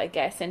East, I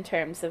guess, in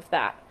terms of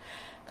that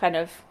kind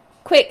of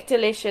quick,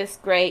 delicious,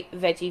 great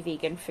veggie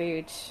vegan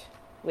food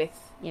with,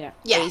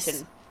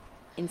 Asian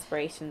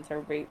inspirations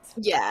or roots.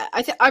 Yeah,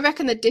 I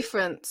reckon the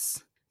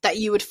difference that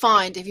you would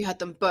find if you had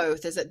them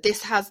both is that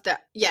this has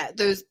that,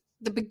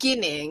 the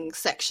beginning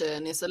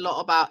section is a lot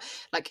about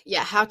like,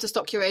 how to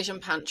stock your Asian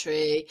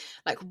pantry,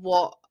 like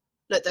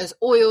those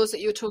oils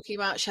that you were talking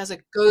about. She has a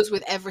goes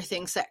with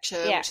everything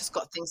section, which has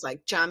got things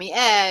like jammy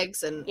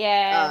eggs and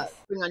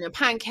bring on your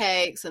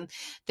pancakes and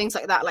things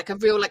like that, like a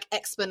real like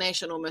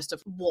explanation almost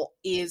of what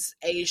is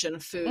Asian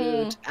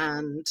food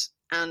and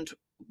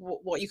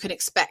what you can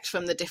expect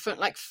from the different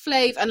like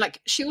flavor. And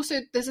like she also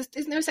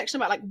isn't there a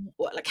section about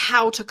like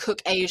how to cook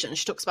Asian?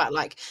 She talks about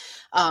like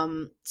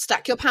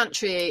stack your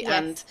pantry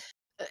and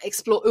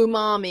explore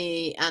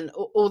umami and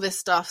all this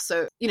stuff.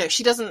 So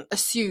she doesn't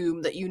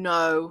assume that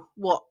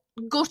what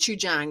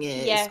gochujang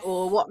is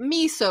or what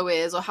miso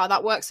is or how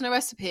that works in a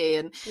recipe,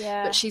 and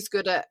but she's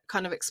good at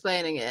kind of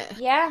explaining it.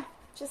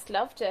 Just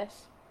loved it.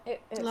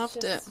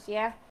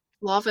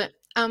 Love it.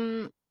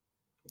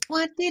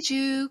 What did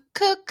you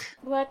cook?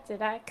 What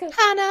did I cook?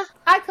 Hannah,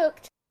 I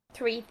cooked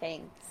 3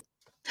 things.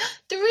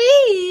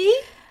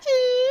 3?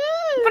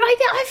 But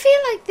I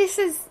feel like this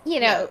is,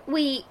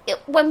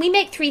 when we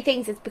make 3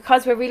 things, it's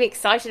because we're really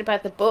excited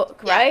about the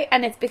book, right?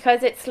 And it's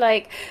because it's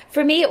like,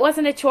 for me, it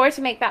wasn't a chore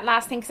to make that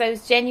last thing, because I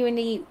was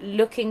genuinely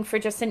looking for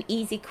just an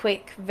easy,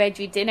 quick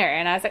veggie dinner.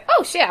 And I was like,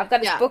 oh shit, I've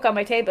got this book on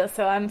my table,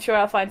 so I'm sure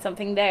I'll find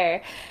something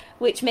there,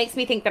 which makes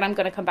me think that I'm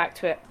going to come back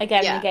to it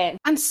again and again.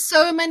 And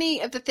so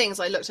many of the things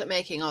I looked at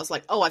making, I was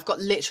like, oh, I've got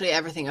literally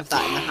everything of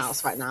that in the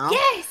house right now.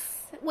 Yes!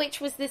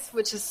 Which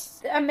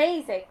is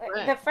amazing.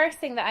 Right. The first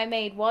thing that I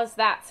made was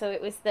that. So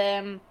it was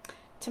the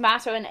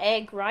tomato and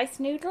egg rice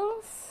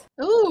noodles.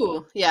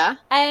 Ooh, yeah.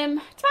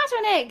 Tomato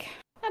and egg.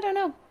 I don't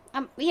know.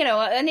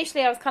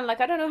 Initially I was kind of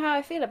like, I don't know how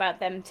I feel about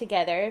them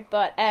together,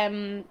 but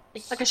Like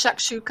a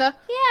shakshuka?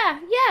 yeah.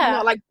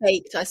 Not like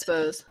baked, I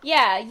suppose.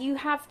 Yeah, you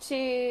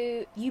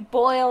very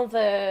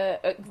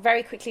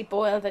quickly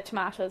boil the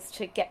tomatoes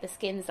to get the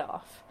skins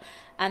off,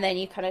 and then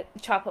you kind of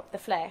chop up the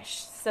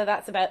flesh. So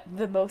that's about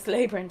the most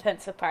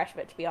labour-intensive part of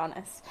it, to be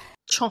honest.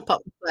 Chop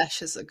Up the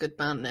Flesh is a good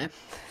band name.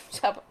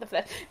 Chop up the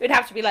flesh. It would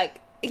have to be like,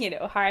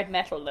 hard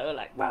metal though,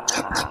 like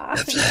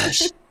The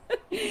Flesh.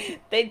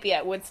 They'd be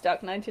at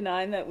Woodstock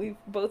 99 that we've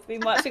both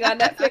been watching on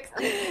Netflix.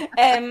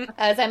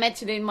 As I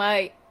mentioned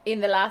in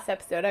the last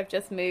episode, I've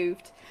just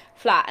moved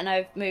flat and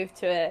I've moved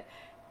to a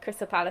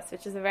Crystal Palace,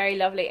 which is a very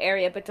lovely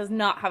area but does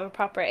not have a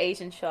proper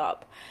Asian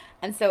shop.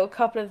 And so a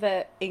couple of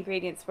the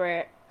ingredients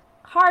were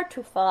hard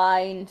to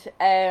find,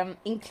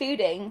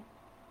 including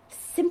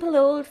simple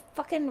old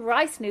fucking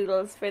rice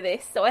noodles for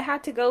this. So I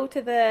had to go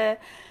to the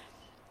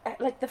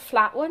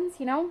flat ones,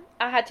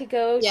 I had to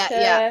go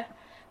to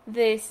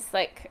this,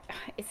 like,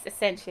 it's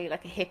essentially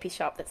like a hippie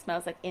shop that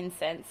smells like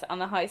incense on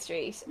the high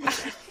street.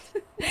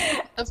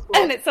 Of course.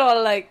 And it's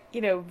all like,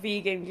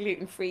 vegan,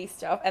 gluten-free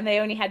stuff. And they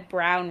only had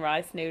brown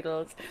rice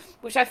noodles,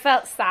 which I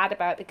felt sad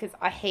about because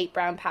I hate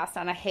brown pasta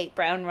and I hate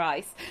brown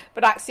rice.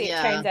 But actually it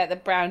turns out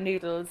that brown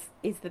noodles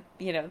is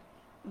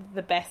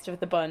the best of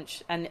the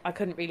bunch, and I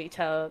couldn't really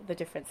tell the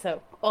difference,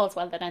 so all's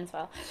well that ends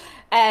well.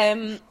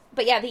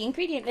 But yeah, the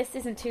ingredient list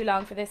isn't too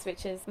long for this,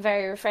 which is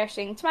very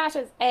refreshing.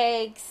 Tomatoes,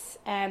 eggs,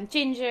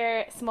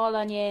 ginger, small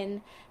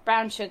onion,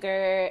 brown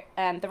sugar,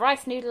 the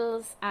rice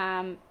noodles,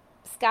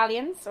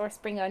 scallions or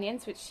spring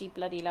onions, which she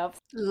bloody loves.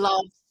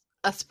 Loves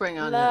a spring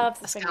onion.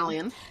 Loves a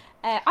scallion.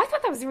 I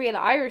thought that was a real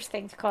Irish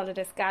thing to call it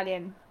a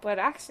scallion, but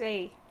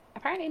actually,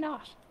 apparently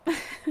not.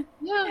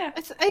 Yeah.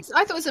 I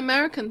thought it was an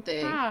American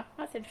thing. Ah,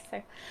 that's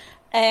interesting.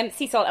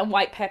 Sea salt and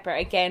white pepper.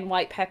 Again,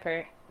 white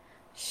pepper.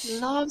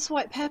 Loves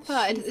white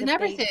pepper She's and a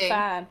everything. big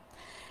fan.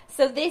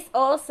 So this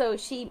also,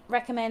 she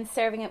recommends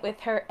serving it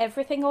with her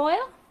everything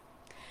oil,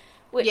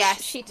 which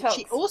she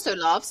also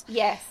loves.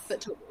 Yes,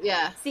 but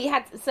yeah.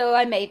 So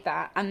I made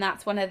that, and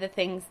that's one of the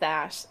things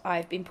that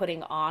I've been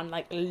putting on,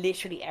 like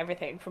literally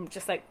everything from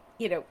just like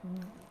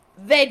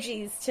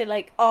veggies to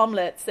like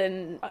omelets,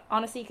 and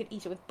honestly you could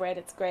eat it with bread.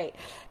 It's great.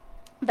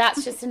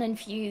 That's just an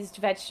infused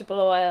vegetable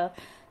oil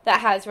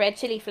that has red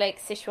chili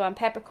flakes, Sichuan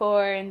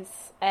peppercorns,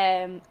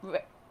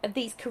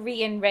 these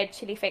Korean red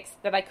chili flakes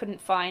that I couldn't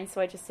find,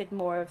 so I just did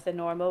more of the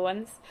normal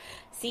ones,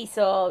 sea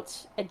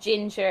salt, a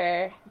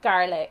ginger,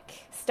 garlic,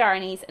 star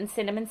anise and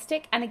cinnamon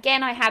stick. And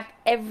again, I had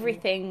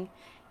everything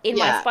in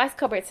my spice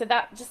cupboard, so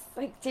that just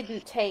like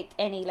didn't take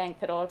any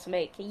length at all to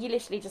make. You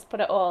literally just put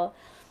it all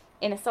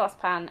in a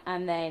saucepan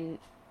and then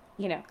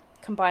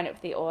combine it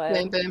with the oil.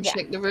 Boom, boom,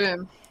 shake the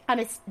room. And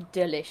it's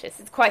delicious.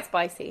 It's quite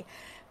spicy,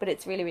 but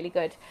it's really, really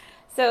good.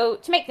 So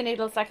to make the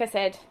noodles, like I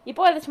said, you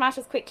boil the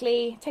tomatoes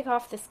quickly, take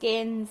off the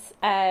skins,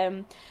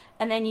 and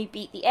then you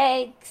beat the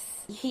eggs,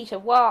 you heat a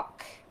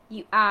wok,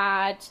 you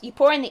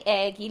pour in the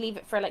egg, you leave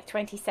it for like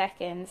 20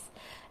 seconds,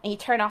 and you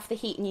turn off the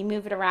heat and you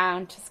move it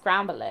around to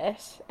scramble it,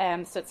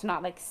 so it's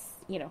not like,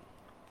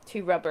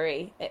 too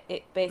rubbery.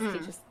 It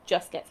basically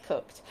just gets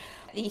cooked.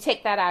 You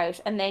take that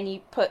out, and then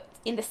you put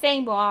in the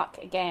same wok,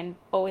 again,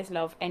 always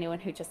love anyone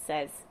who just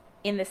says,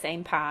 in the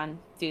same pan,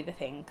 do the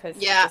thing, because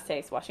it just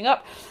saves washing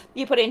up.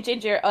 You put in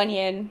ginger,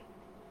 onion,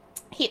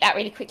 heat that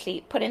really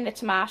quickly, put in the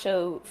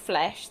tomato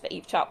flesh that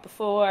you've chopped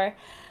before,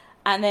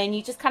 and then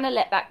you just kind of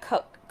let that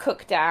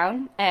cook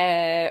down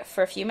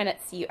for a few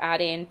minutes. You add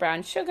in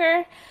brown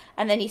sugar,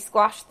 and then you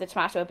squash the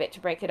tomato a bit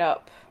to break it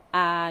up,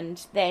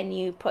 and then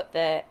you put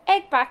the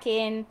egg back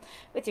in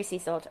with your sea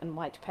salt and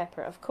white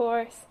pepper, of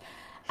course,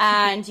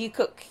 and you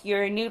cook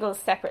your noodles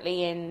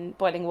separately in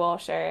boiling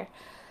water.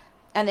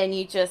 And then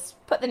you just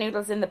put the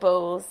noodles in the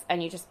bowls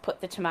and you just put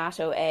the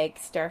tomato, egg,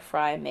 stir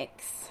fry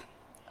mix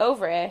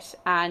over it,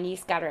 and you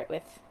scatter it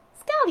with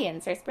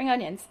scallions or spring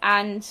onions.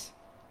 And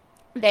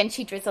then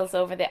she drizzles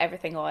over the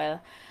everything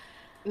oil.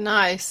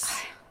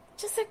 Nice.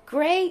 Just a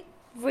great,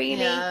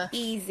 really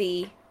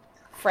easy,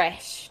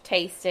 fresh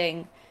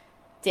tasting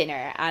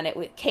dinner. And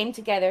it came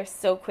together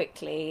so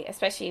quickly,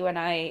 especially when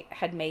I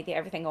had made the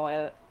everything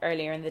oil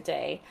earlier in the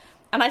day.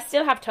 And I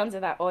still have tons of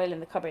that oil in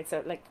the cupboard,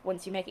 so like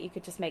once you make it, you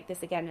could just make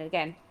this again and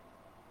again.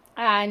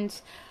 And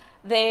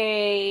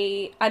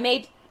I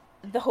made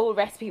the whole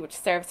recipe, which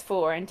serves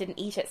 4, and didn't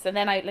eat it. So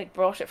then I like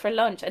brought it for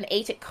lunch and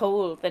ate it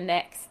cold the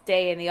next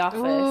day in the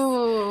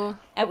office,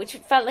 which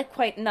felt like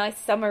quite nice,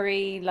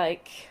 summery,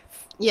 like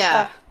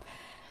it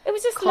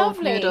was just cold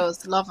lovely.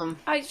 Noodles, love them.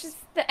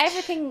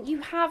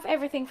 You have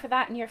everything for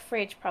that in your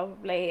fridge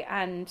probably,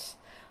 and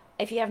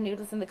if you have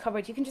noodles in the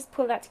cupboard, you can just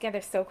pull that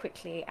together so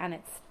quickly, and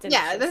it's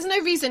delicious. Yeah, there's no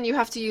reason you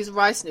have to use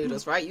rice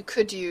noodles, right? You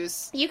could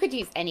use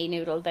any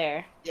noodle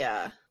there.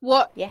 Yeah.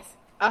 What? Yes.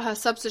 Are her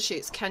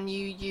substitutes? Can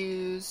you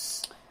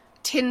use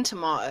tin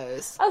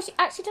tomatoes? Oh, she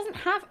actually doesn't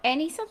have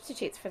any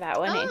substitutes for that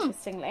one,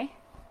 interestingly.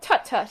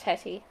 Tut tut,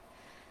 Hetty.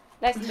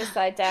 Letting the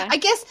side down. I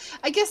guess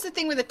the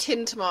thing with a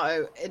tin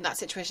tomato in that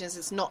situation is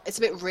it's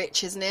a bit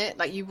rich, isn't it?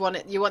 Like you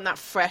want that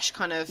fresh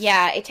kind of.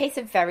 Yeah, it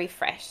tasted very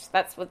fresh.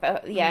 That's what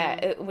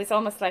it was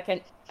almost like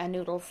a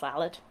noodle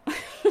salad.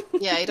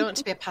 Yeah, you don't want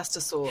it to be a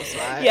pasta sauce,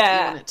 right?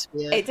 Yeah, you want it to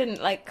be it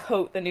didn't like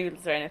coat the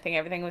noodles or anything.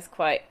 Everything was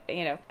quite,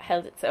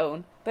 held its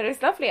own. But it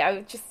was lovely. I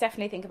would just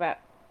definitely think about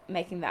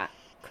making that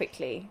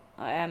quickly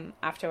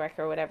after work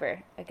or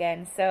whatever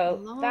again.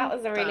 So that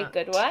was a really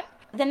good one.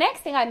 The next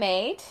thing I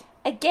made,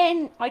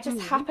 again, I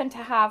just happened to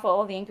have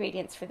all the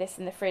ingredients for this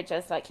in the fridge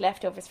as like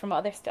leftovers from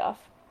other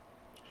stuff.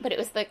 But it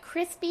was the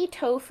crispy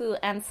tofu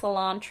and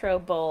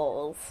cilantro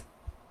balls.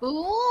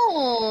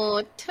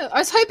 Ooh, I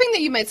was hoping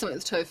that you made something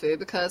with tofu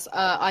because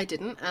I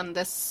didn't, and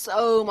there's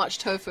so much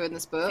tofu in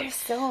this book. There's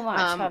so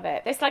much of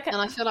it. There's like and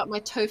I feel like my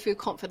tofu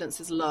confidence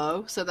is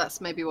low, so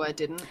that's maybe why I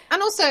didn't.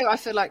 And also, I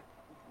feel like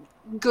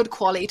good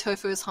quality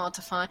tofu is hard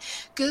to find.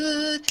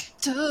 Good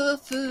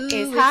tofu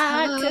is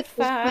hard to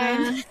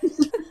find.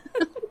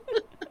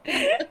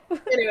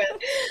 Anyway,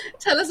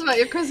 tell us about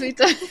your crispy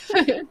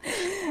tofu.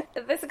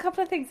 There's a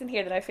couple of things in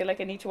here that I feel like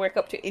I need to work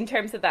up to in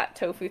terms of that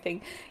tofu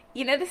thing.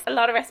 There's a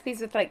lot of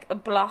recipes with like a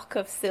block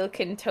of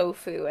silken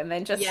tofu and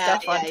then just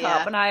stuff on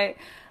top, and I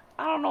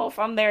don't know if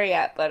I'm there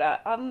yet,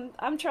 but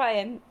I'm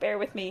trying. Bear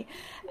with me.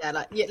 Yeah,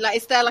 like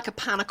is there like a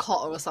panna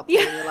cotta or something?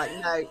 Yeah. And you're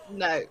like,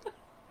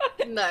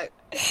 no.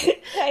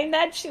 I'm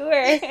not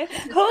sure.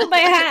 Hold my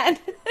hand.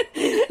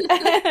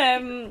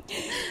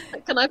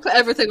 Can I put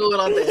everything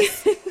all on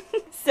this?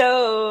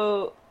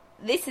 So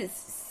this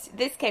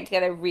came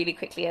together really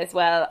quickly as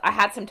well. I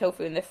had some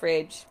tofu in the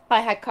fridge.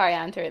 I had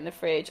coriander in the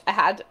fridge. I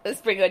had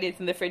spring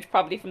onions in the fridge,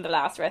 probably from the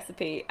last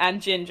recipe,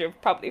 and ginger,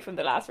 probably from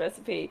the last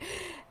recipe.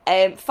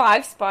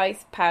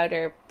 5-spice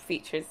powder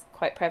features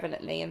quite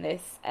prevalently in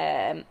this.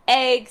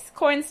 Eggs,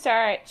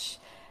 cornstarch,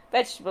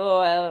 vegetable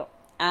oil,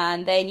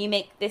 and then you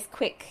make this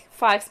quick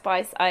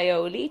 5-spice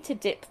aioli to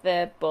dip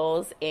the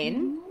balls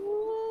in.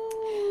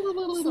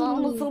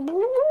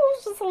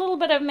 Just a little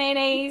bit of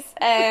mayonnaise.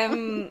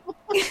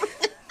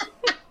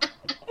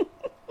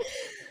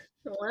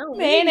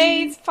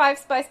 Mayonnaise,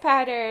 5-spice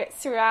powder,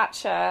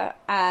 sriracha,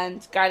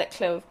 and garlic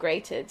clove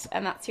grated,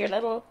 and that's your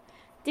little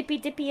dippy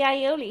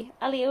aioli.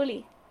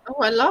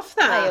 Oh, I love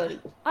that.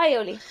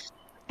 Aioli.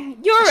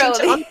 Your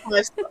aioli.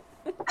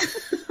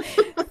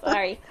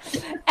 Sorry.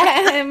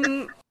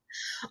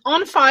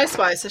 On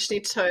 5-spice, I just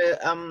need to tell you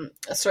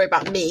a story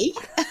about me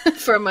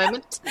for a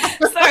moment.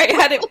 Sorry,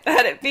 had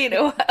it been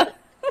a while.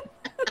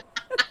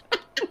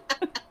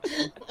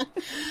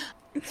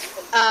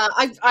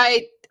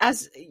 I,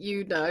 as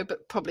you know,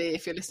 but probably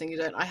if you're listening, you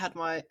don't. I had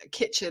my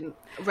kitchen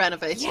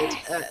renovated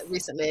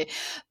recently,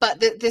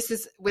 but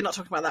we're not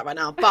talking about that right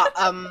now. But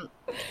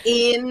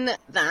in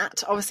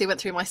that, obviously,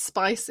 went through my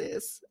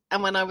spices,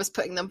 and when I was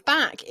putting them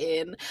back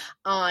in,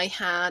 I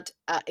had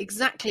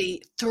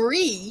exactly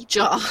 3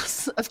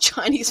 jars of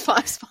Chinese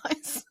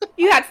 5-spice.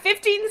 You had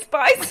 15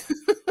 spice.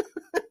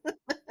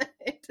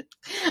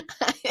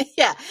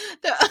 Yeah.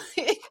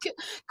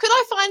 Could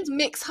I find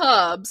mixed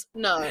herbs?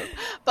 No.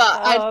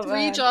 But I had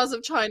 3 jars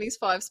of Chinese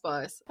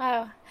 5-spice.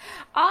 Wow.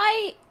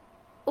 I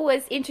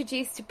was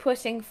introduced to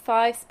putting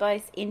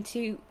 5-spice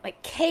into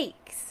like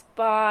cakes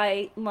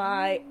by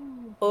my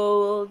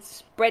old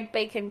bread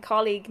baking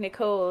colleague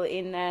Nicole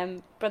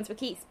in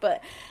Brunswick East.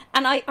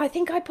 And I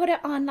think I put it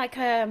on like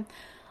I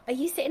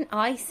used it in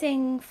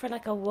icing for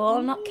like a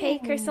walnut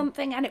cake or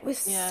something, and it was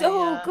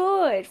so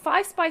good.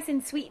 5-spice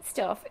in sweet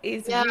stuff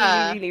is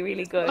really, really,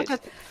 really good. Like a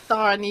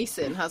star anise,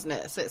 hasn't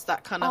it? So it's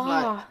that kind of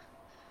like...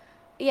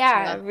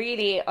 Yeah,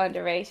 really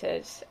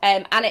underrated.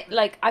 And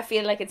it I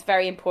feel like it's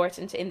very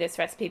important in this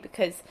recipe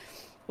because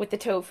with the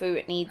tofu,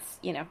 it needs,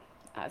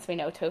 as we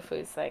know, tofu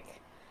is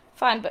like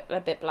fine but a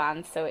bit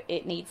bland, so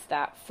it needs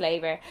that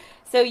flavour.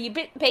 So you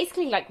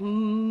basically like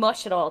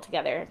mush it all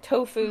together.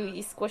 Tofu,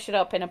 you squish it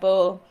up in a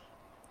bowl.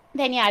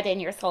 Then you add in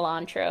your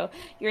cilantro,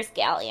 your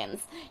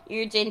scallions,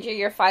 your ginger,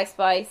 your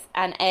 5-spice,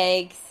 and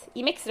eggs.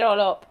 You mix it all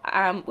up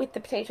with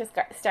the potato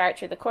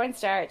starch or the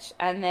cornstarch,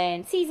 and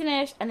then season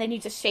it, and then you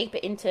just shape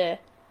it into,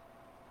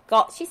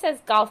 she says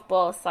golf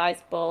ball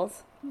sized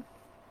balls,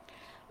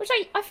 which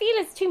I feel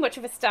is too much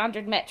of a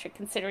standard metric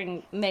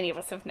considering many of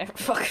us have never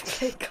fucking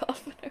played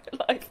golf in our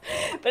life.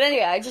 But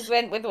anyway, I just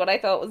went with what I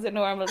thought was a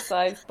normal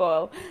sized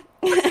ball.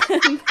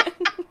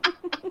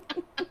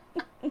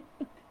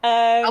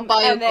 I'll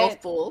buy you a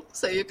golf ball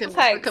so you can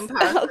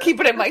compare. I'll keep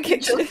it in my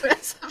kitchen.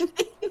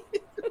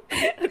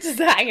 Just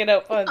hang it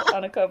up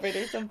on a cupboard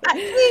or something.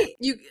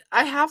 Actually,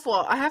 I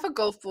have a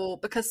golf ball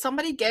because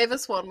somebody gave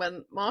us one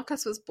when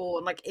Marcus was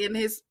born, like in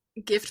his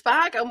gift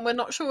bag, and we're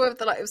not sure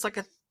whether it was like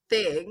a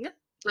thing,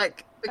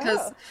 like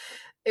because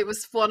it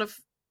was one of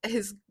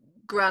his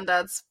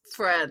granddad's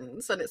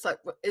friends, and it's like,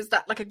 is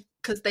that like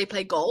because they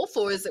play golf,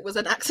 or was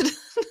an accident?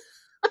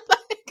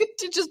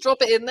 To just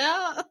drop it in there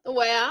on the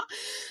way out,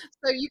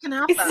 so you can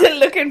have that. He's still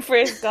looking for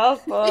his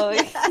golf ball.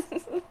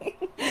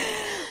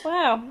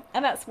 Wow,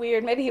 and that's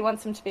weird. Maybe he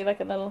wants him to be like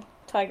a little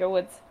Tiger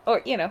Woods,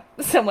 or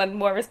someone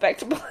more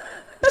respectable.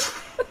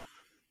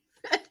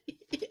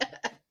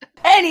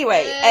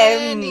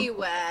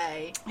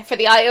 Anyway. For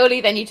the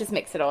aioli, then you just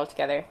mix it all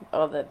together.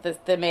 All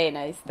the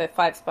mayonnaise, the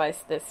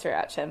 5-spice, the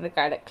sriracha, and the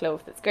garlic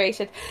clove that's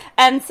grated.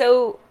 And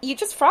so you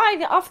just fry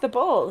it off the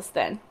balls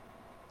then.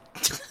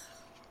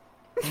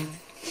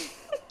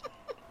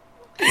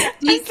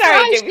 Deep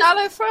fry,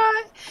 shallow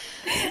fry.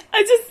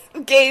 I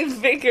just gave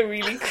Vic a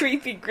really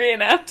creepy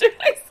grin after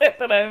I said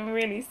that. I'm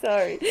really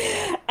sorry.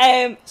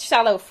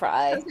 Shallow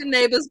fry. How's your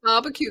neighbour's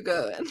barbecue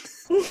going?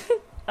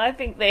 I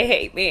think they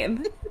hate me.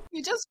 And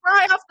you just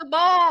fry off the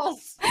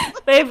balls.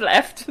 They've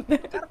left. Fry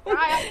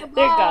off the balls.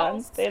 They're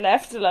gone. They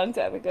left a long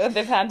time ago.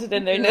 They've handed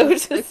in their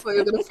notice. I thought you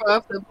were going to fry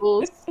off their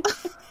balls.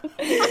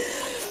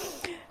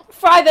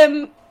 Fry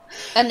them,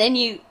 and then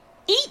you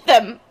eat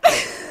them.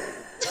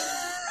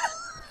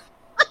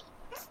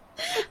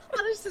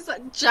 This is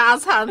like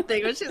jazz hand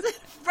thing where she said,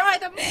 fry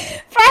them,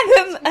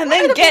 and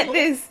then get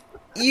this,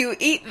 you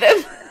eat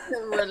them.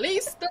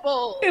 Release the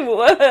balls.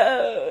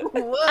 Whoa.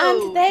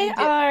 And they Yeah.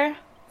 are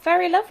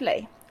very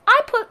lovely.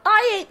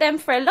 I ate them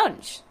for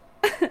lunch.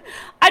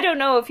 I don't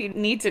know if you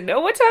need to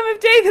know what time of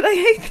day that I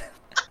ate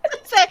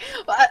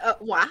them.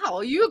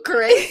 Wow, you're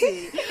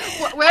crazy.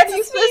 Where do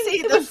you supposed to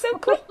eat them? It was so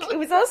quick. It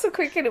was also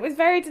quick and it was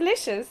very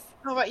delicious.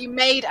 How about you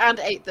made and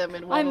ate them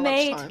in one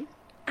lunchtime?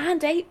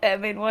 And ate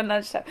them in one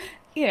lunchtime.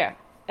 You know,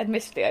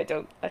 admittedly, I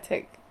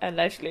take a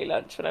leisurely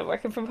lunch when I'm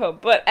working from home.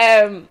 But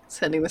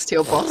sending this to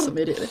your boss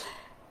immediately.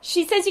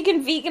 She says you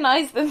can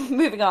veganize them.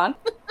 Moving on,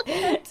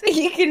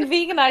 you can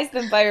veganize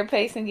them by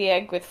replacing the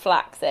egg with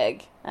flax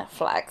egg.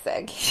 Flax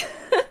egg.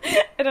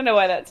 I don't know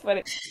why that's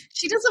funny.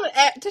 She doesn't.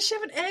 Does she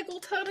have an egg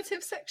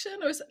alternative section,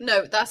 or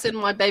no? That's in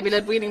my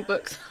baby-led weaning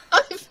books.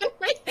 I've been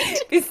reading.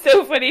 It's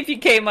so funny if you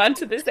came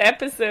onto this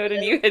episode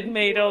and you had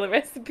made all the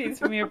recipes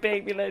from your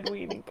baby-led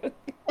weaning book.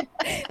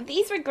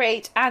 These were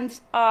great, and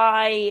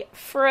I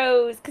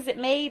froze because it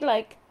made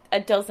like a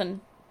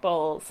dozen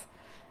balls.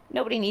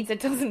 Nobody needs a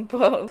dozen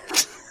balls.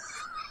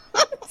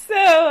 So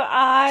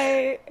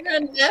you're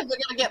never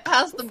gonna get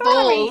past the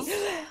balls.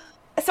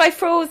 So I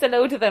froze a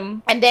load of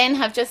them and then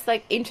have just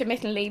like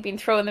intermittently been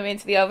throwing them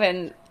into the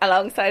oven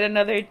alongside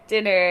another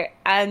dinner,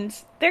 and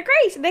they're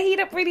great and they heat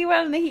up really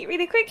well and they heat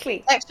really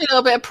quickly. Extra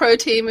little bit of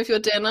protein with your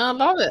dinner. I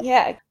love it.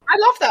 Yeah. I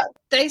love that.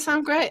 They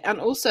sound great and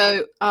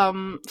also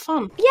fun.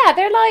 Yeah,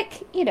 they're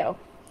like, you know,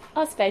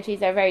 us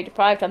veggies are very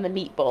deprived on the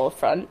meatball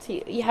front.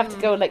 You have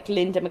to go like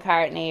Linda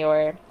McCartney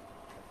or,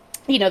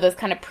 you know, those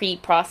kind of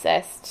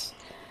pre-processed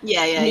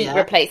meat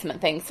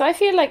replacement things. So I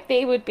feel like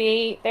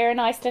they're a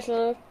nice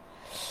little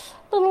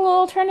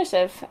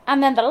alternative.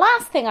 And then the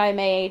last thing I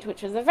made,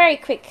 which was a very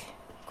quick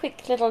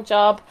little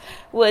job,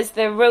 was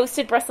the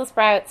roasted Brussels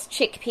sprouts,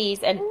 chickpeas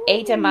and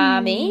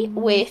edamame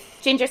with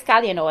ginger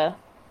scallion oil.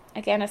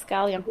 Again, a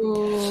scallion.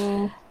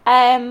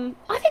 I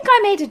think I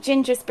made a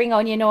ginger spring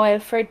onion oil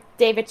for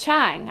David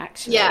Chang,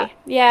 actually.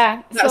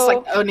 Yeah. That's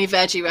like the only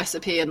veggie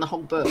recipe in the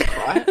whole book,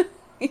 right?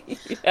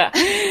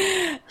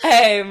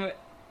 Yeah.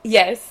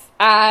 Yes.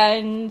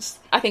 And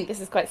I think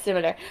this is quite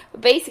similar. But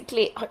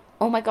basically,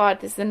 oh my God,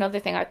 this is another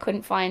thing. I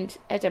couldn't find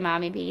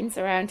edamame beans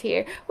around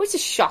here, which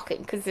is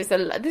shocking because this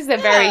is a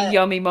very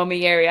yummy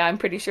mummy area. I'm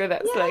pretty sure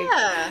that's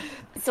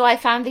So I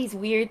found these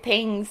weird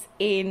things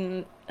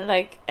in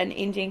like an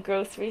Indian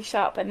grocery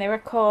shop, and they were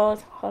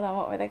called,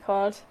 what were they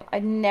called?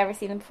 I'd never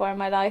seen them before in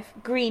my life.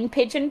 Green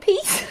pigeon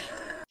peas.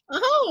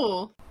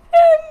 Oh.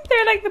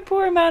 They're like the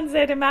poor man's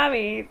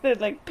edamame, the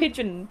like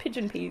pigeon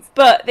peas.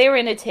 But they were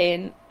in a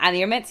tin, and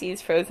you're meant to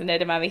use frozen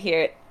edamame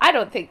here. I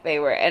don't think they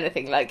were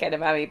anything like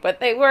edamame, but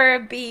they were a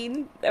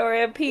bean or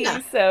a pea.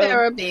 Yeah, so they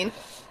were a bean.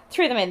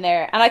 Threw them in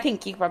there, and I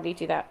think you could probably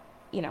do that,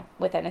 you know,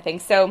 with anything.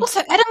 So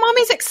also,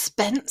 edamame's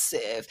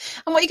expensive,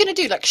 and what are you going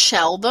to do? Like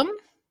shell them?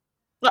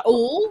 Like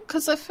all?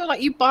 Because I feel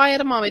like you buy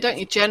edamame, don't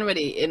you?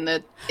 Generally in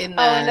the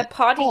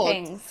poddy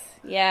things.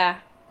 Yeah.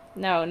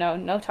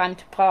 No time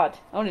to pod.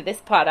 Only this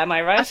pod, am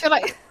I right? I feel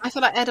like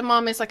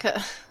edamame is like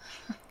a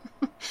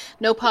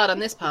no pod on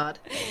this pod.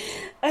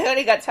 I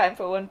only got time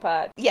for one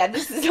pod. Yeah,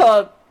 this is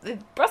all the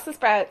Brussels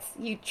sprouts.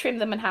 You trim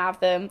them and halve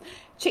them.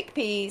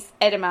 Chickpeas,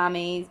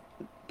 edamame,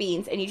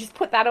 beans, and you just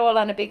put that all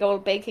on a big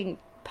old baking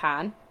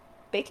tin,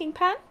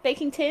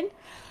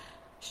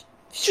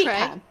 sheet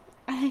pan.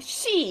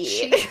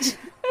 Sheet.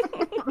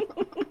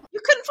 You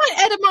couldn't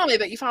find edamame,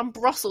 but you found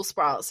Brussels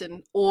sprouts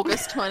in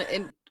August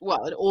 2022.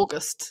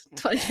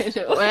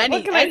 Or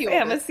what can I say?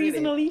 I'm a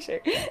seasonal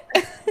eater.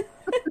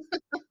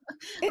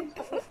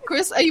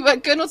 Chris, are you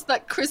going on to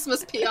that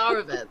Christmas PR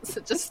events?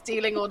 Just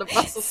stealing all the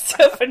Brussels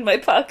sprouts? Stuffing my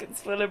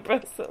pockets full of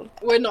Brussels.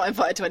 We're not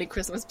invited to any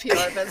Christmas PR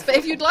events, but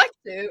if you'd like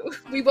to,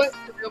 we won't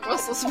do your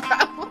Brussels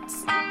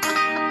sprouts.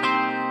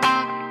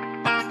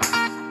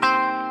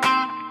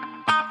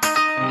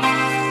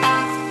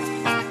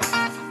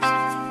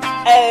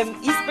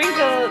 You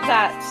sprinkle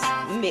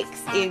that mix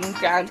in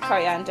ground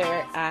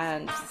coriander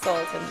and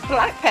salt and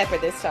black pepper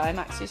this time.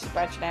 Actually, she's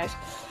branching out.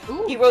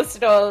 Ooh. You roast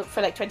it all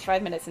for like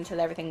 25 minutes until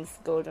everything's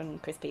golden,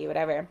 crispy,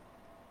 whatever.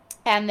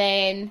 And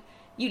then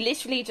you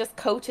literally just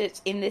coat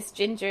it in this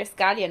ginger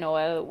scallion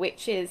oil,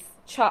 which is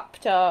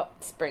chopped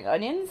up spring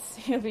onions.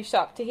 You'll be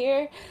shocked to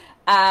hear.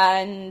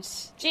 and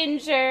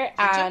ginger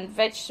and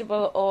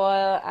vegetable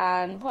oil,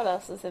 and what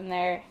else is in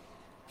there?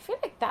 I feel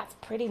like that's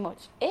pretty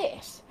much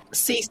it.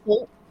 Sea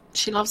salt.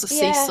 She loves a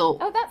sea salt.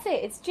 Oh, that's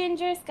it. It's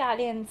ginger,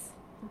 scallions,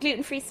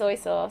 gluten-free soy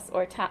sauce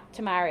or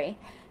tamari,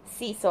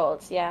 sea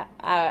salt,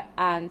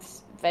 and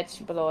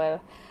vegetable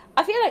oil.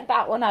 I feel like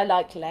that one I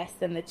like less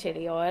than the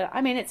chili oil.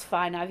 I mean, it's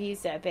fine. I've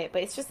used it a bit,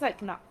 but it's just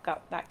like not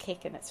got that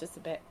kick, and it's just a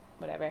bit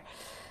whatever.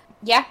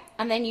 Yeah,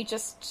 and then you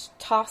just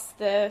toss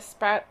the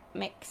sprout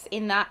mix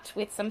in that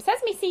with some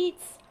sesame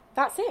seeds.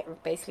 That's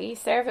it, basically. You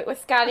serve it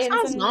with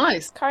scallions and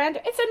nice. coriander.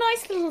 It's a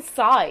nice little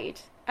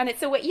side. And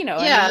it's a way, you know,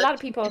 I mean, a lot of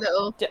people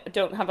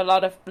don't have a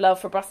lot of love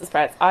for Brussels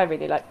sprouts. I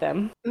really like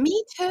them.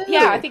 Me too.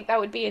 Yeah, I think that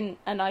would be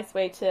a nice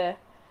way to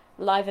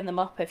liven them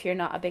up if you're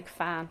not a big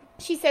fan.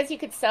 She says you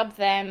could sub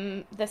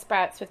the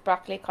sprouts with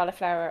broccoli,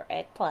 cauliflower, or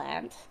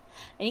eggplant.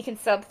 And you can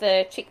sub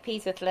the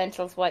chickpeas with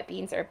lentils, white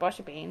beans, or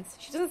butter beans.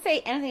 She doesn't say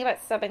anything about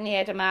subbing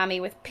the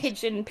edamame with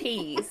pigeon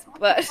peas,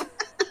 but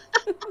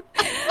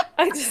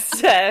I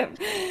just,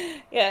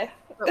 yeah.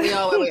 But we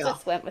are where we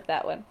just went with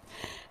that one.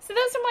 So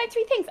those are my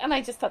 3 things, and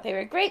I just thought they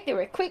were great. They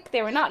were quick.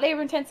 They were not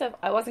labour intensive.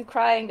 I wasn't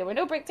crying. There were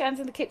no breakdowns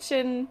in the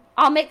kitchen.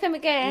 I'll make them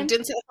again. You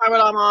didn't set the fire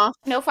alarm off.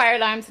 No fire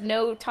alarms.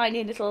 No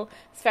tiny little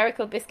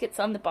spherical biscuits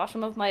on the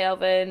bottom of my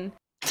oven.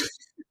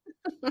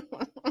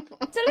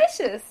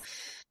 Delicious.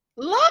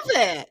 Love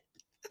it.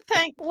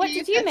 Thank you. What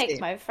did you make,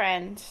 my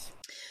friend?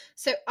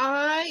 So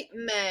I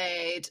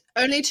made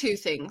only 2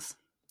 things.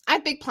 I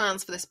had big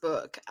plans for this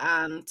book,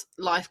 and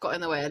life got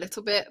in the way a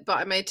little bit, but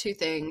I made 2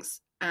 things,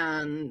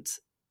 and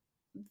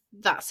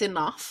that's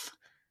enough.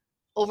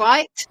 All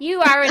right?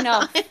 You are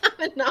enough. I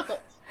am enough.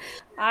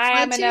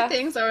 I am enough. 2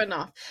 things are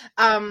enough.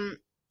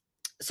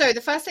 So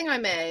the first thing I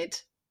made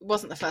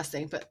wasn't the first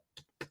thing, but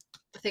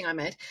the thing I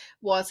made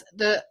was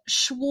the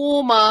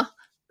shawarma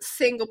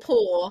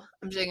Singapore,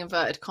 I'm doing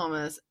inverted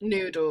commas,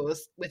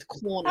 noodles with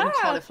corn and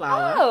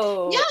cauliflower.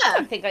 Oh, yeah. I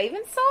don't think I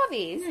even saw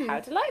these. How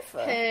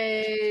delightful.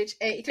 Page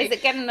 83. Is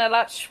it getting a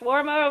lot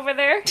shawarma over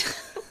there?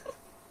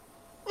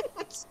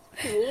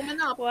 Swarming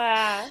up.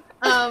 Wow.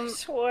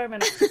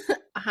 Swarming up.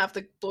 I have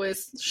the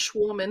boys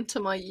swarming to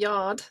my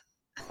yard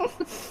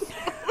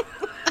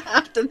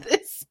after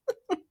this.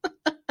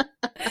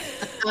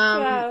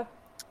 Wow.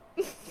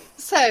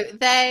 So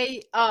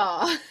they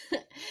are,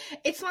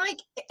 it's like,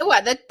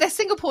 well, they're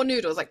Singapore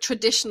noodles, like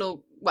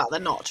traditional, well,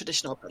 they're not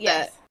traditional, but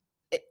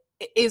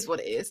it is what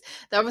it is.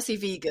 They're obviously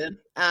vegan,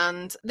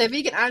 and they're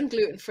vegan and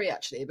gluten-free,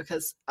 actually,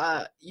 because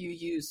you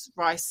use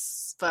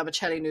rice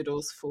vermicelli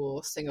noodles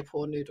for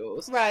Singapore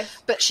noodles. Right.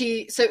 But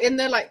so in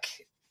the, like,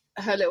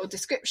 her little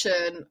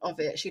description of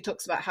it, she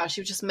talks about how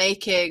she was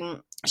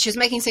making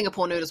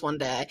Singapore noodles one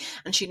day,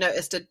 and she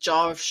noticed a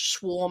jar of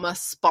shawarma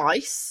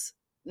spice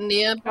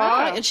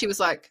nearby, and she was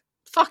like,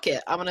 fuck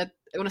it, I'm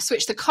gonna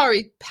switch the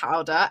curry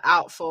powder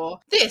out for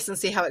this and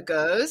see how it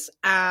goes.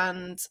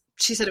 And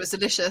she said it was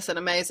delicious and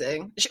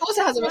amazing. She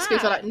also has a recipe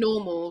for like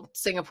normal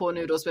Singapore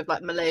noodles with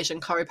like Malaysian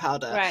curry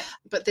powder, right?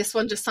 But this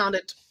one just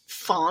sounded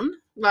fun.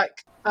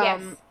 Like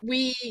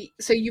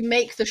so you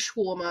make the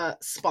shawarma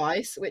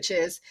spice, which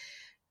is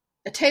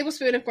a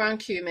tablespoon of ground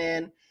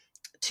cumin,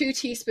 2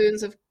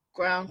 teaspoons of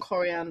ground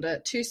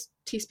coriander, 2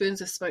 teaspoons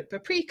of smoked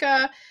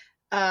paprika,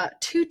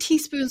 2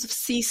 teaspoons of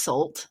sea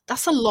salt.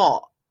 That's a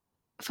lot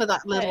for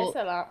that little,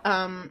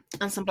 and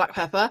some black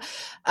pepper,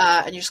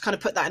 and you just kind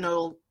of put that in a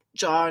little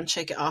jar and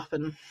shake it up,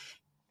 and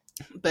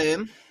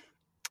boom,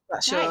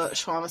 that's your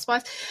shawarma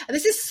spice. And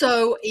this is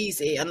so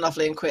easy and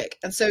lovely and quick.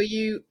 And so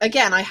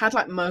I had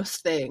like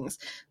most things.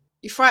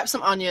 You fry up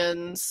some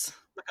onions,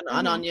 like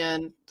an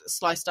onion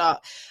sliced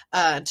up,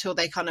 until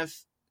they kind of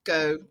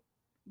go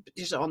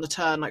usually on the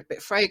turn, like a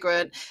bit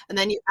fragrant, and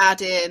then you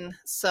add in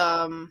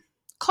some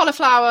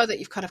cauliflower that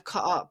you've kind of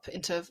cut up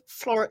into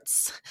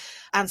florets,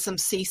 and some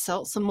sea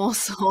salt, some more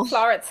salt.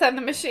 Florets and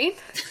the machine.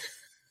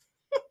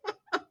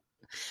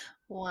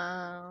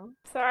 Wow.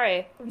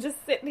 Sorry, I'm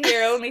just sitting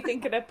here only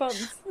thinking of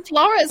puns.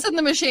 Florets and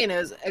the Machine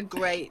is a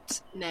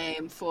great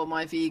name for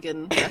my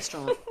vegan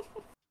restaurant.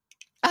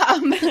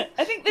 I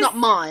think not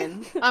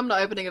mine. I'm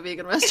not opening a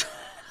vegan restaurant.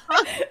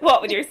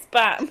 What, with your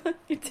spam?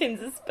 Your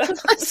tins of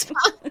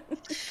spam?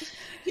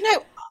 You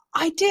know,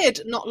 I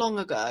did not long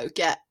ago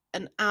get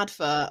an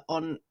advert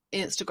on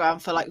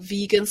Instagram for like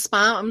vegan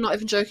spam. I'm not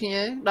even joking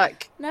you.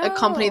 Like a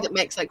company that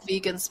makes like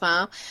vegan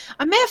spam.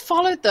 I may have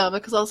followed them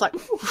because I was like,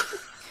 ooh.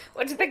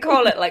 What did they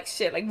call it? Like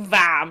shit, like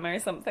VAM or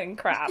something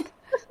crap.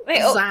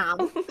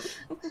 Zam.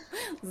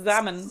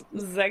 Salmon.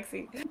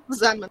 Sexy.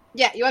 Salmon.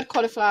 Yeah, you add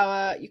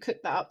cauliflower, you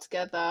cook that up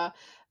together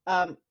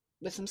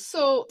with some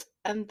salt,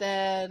 and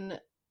then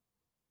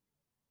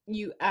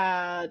you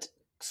add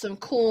some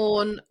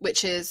corn,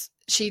 which is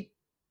she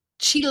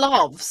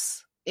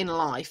loves in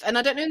life. And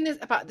I don't know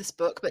about this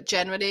book, but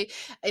generally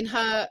in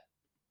her,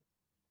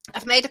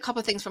 I've made a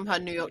couple of things from her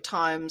New York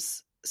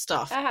Times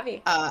stuff. Oh, have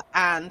you?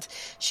 And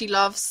she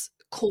loves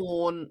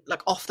corn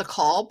like off the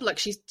cob. Like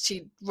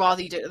she'd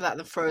rather you do that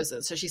than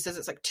frozen. So she says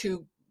it's like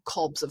 2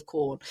 cobs of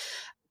corn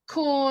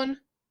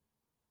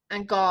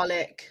and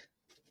garlic,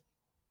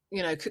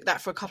 cook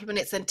that for a couple of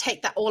minutes, then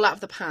take that all out of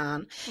the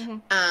pan.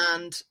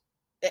 And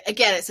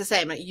again, it's the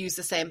same, like use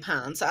the same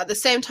pan. So at the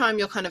same time,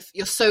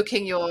 you're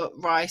soaking your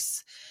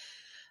rice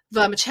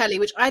vermicelli,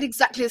 which I had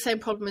exactly the same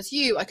problem as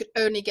you. I could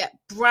only get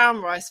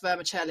brown rice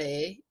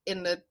vermicelli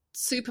in the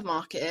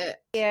supermarket.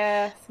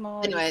 Yeah,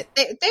 small. Anyway,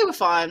 they were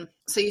fine.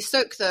 So you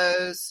soak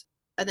those,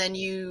 and then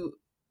you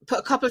put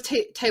a couple of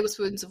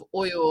tablespoons of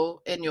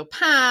oil in your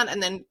pan,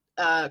 and then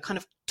kind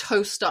of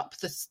toast up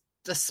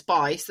the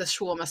spice, the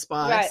shawarma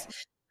spice.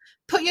 Right.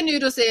 Put your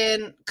noodles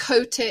in,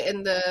 coat it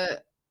in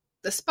the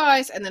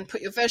spice, and then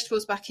put your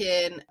vegetables back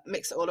in,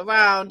 mix it all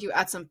around. You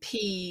add some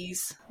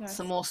peas,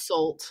 some more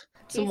salt,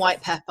 some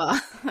white pepper.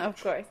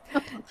 Of course.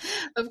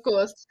 Of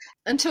course.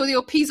 Until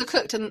your peas are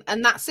cooked,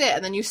 and that's it.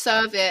 And then you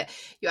serve it.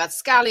 You add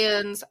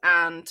scallions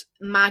and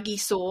Maggi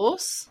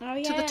sauce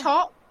to the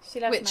top. She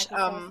loves Maggi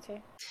sauce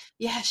too.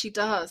 Yeah, she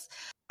does.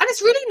 And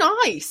it's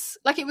really nice.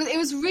 Like it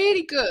was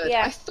really good.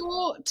 Yeah. I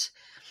thought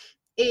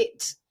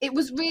it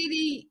was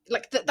really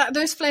like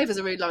those flavors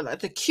are really lovely, like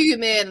the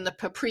cumin and the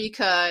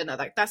paprika, and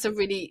like that's a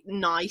really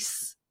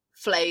nice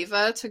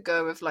flavor to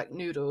go with like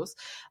noodles.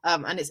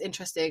 And it's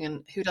interesting,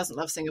 and who doesn't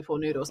love Singapore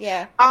noodles?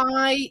 Yeah.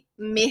 I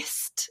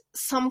missed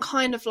some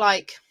kind of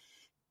like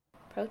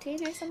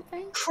protein or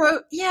something.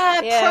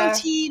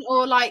 Protein,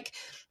 or like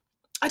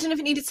I don't know if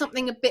it needed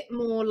something a bit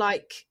more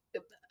like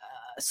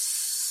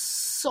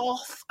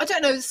soft. I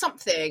don't know,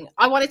 something.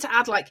 I wanted to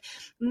add like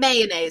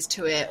mayonnaise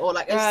to it, or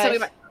like something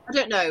like, I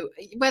don't know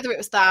whether it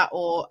was that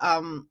or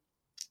I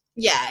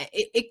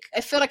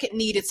feel like it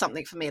needed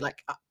something for me.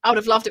 Like I would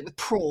have loved it with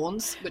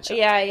prawns, which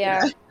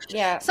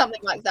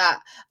something like that.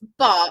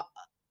 But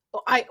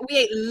we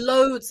ate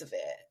loads of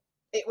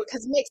it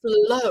because it makes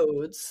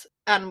loads,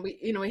 and we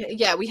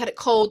had it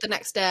cold the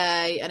next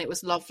day, and it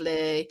was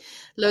lovely.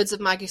 Loads of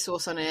Maggi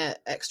sauce on it,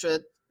 extra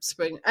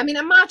spring. I mean,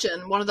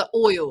 imagine one of the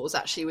oils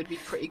actually would be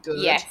pretty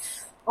good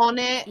on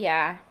it.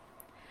 Yeah,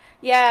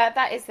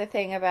 that is the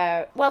thing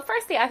about... Well,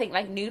 firstly, I think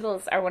like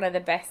noodles are one of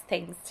the best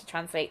things to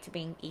translate to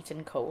being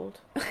eaten cold.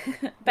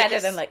 Better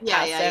than like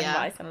pasta and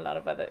rice and a lot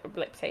of other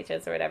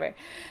potatoes or whatever.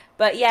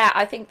 But yeah,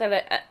 I think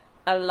that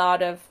a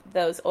lot of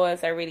those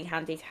oils are really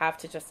handy to have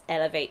to just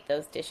elevate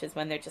those dishes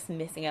when they're just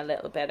missing a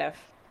little bit of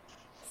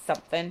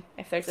something.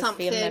 If they're just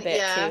feeling a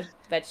bit too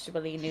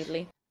vegetable-y,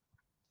 noodly.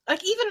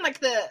 Like even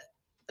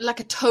like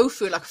a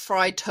tofu, like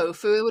fried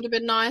tofu would have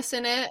been nice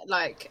in it.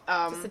 Like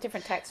just a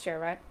different texture,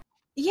 right?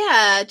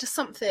 Yeah, just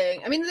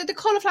something. I mean, the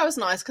cauliflower's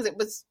nice because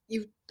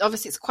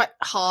obviously it's quite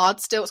hard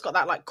still. It's got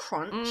that like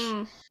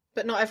crunch,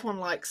 but not everyone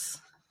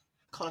likes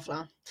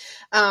cauliflower.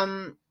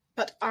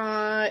 But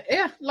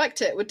I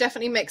liked it. Would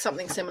definitely make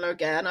something similar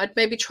again. I'd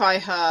maybe try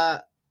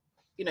her,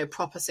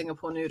 proper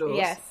Singapore noodles.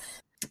 Yes.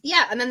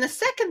 Yeah, and then the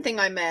second thing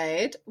I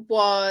made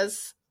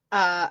was,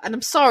 and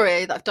I'm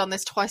sorry that I've done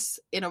this twice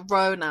in a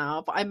row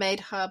now, but I made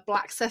her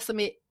black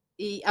sesame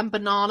and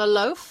banana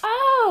loaf.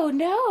 Oh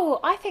no,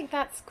 I think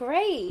that's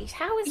great.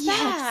 How is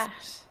that?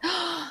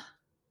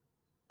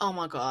 Oh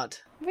my god.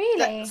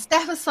 Really?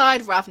 Step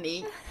aside,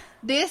 Ravni.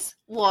 This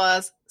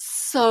was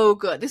so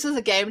good. This was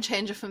a game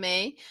changer for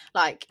me.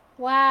 Like,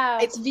 wow.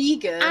 It's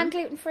vegan. And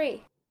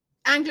gluten-free.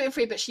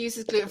 But she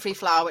uses gluten-free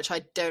flour, which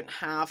I don't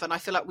have, and I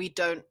feel like we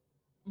don't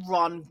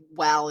run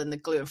well in the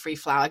gluten-free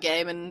flour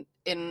game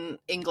in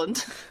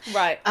England.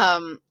 Right.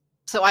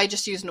 So I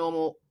just use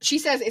normal. She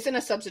says it's in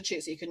a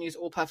substitute, so you can use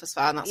all-purpose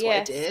flour, and that's what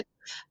I did.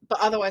 But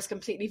otherwise,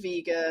 completely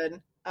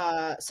vegan.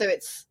 So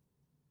it's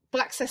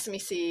black sesame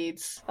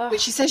seeds,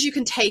 which she says you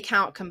can take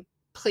out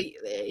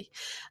completely.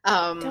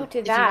 Don't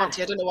do that. If you want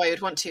to. I don't know why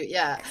you'd want to.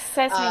 Yeah.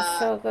 Sesame's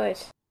so good.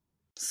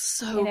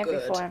 So in good.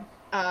 Every form.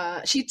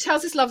 She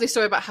tells this lovely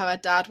story about how her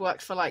dad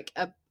worked for like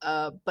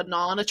a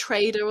banana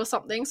trader or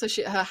something. So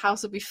her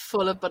house would be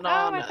full of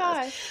bananas. Oh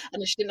my gosh.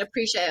 And she didn't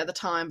appreciate it at the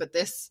time, but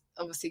this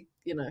obviously,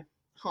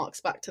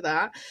 harks back to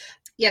that.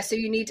 Yeah, so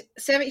you need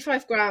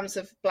 75 grams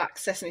of black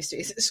sesame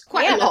seeds. It's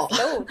quite a lot.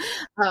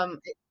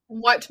 It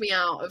wiped me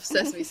out of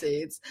sesame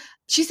seeds.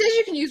 She says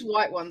you can use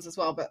white ones as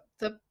well, but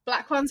the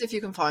black ones, if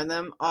you can find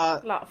them,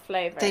 are a lot of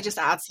flavour. They just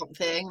add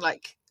something.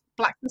 Like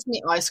black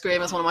sesame ice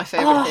cream is one of my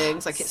favourite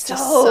things. Like it's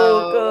just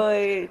so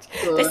good.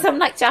 There's some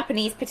like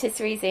Japanese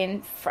patisseries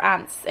in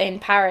France, in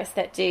Paris,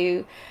 that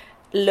do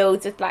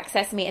loads of black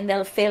sesame, and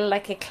they'll fill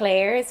like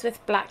eclairs with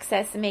black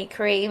sesame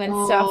cream and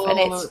stuff, and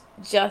it's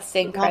just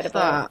incredible.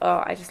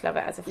 I just love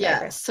it as a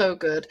flavour. Yeah, so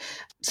good.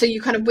 So you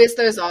kind of whiz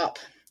those up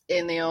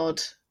in the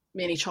old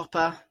mini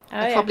chopper.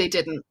 I probably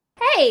didn't.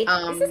 Hey,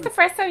 is this the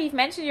first time you've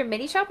mentioned your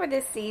mini chopper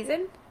this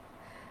season?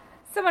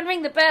 Someone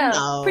ring the bell.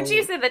 No.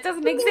 Producer that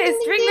doesn't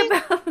exist, ring the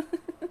bell.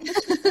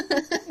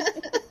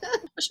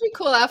 What should we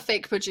call our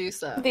fake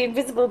producer? The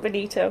invisible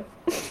Benito.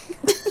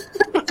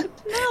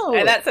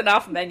 No. That's an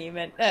off menu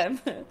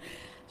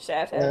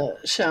shout out.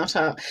 Shout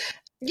out.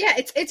 Yeah,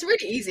 it's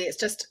really easy. It's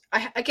just I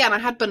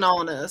had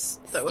bananas.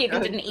 You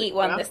didn't eat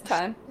one this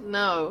time.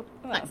 No,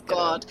 thank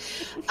God.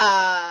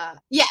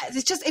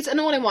 It's an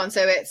all-in-one.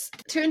 So it's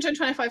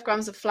 225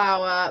 grams of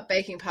flour,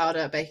 baking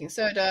powder, baking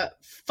soda,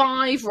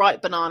 5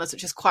 ripe bananas,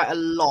 which is quite a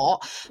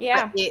lot.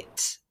 Yeah.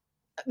 But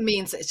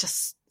means it's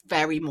just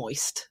very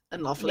moist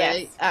and lovely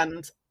Yes.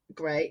 and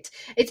great.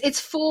 It's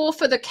 4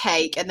 for the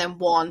cake and then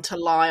 1 to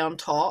lie on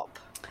top.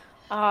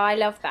 Oh, I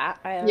love that.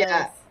 I always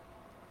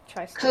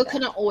try to do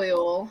Coconut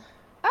oil.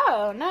 that.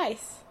 Oh,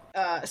 nice.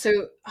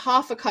 So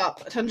half a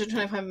cup,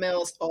 125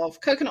 mils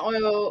of coconut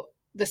oil,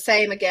 the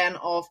same again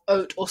of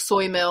oat or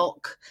soy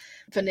milk,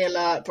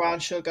 vanilla, brown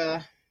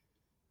sugar.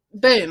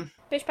 Boom.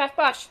 Bish bash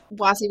bosh.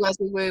 Wazzy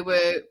woo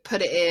woo.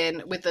 Put it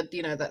in with the,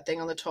 that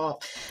thing on the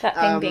top. That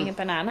thing being a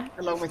banana.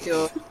 Along with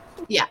your,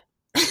 yeah.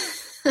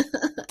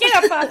 Get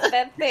up off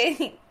that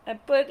thing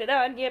and put it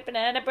on your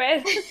banana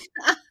bread.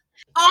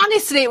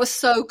 Honestly, it was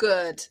so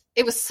good.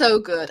 It was so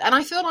good. And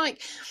I feel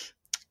like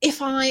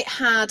if I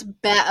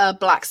had better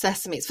black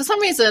sesames, for some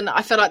reason,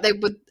 I feel like they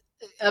were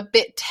a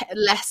bit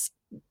less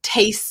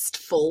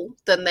tasteful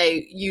than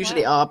they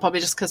usually are. Probably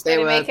just because they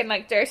were making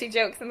like dirty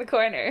jokes in the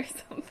corner or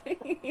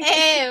something.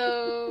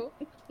 Ew.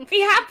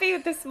 Be happy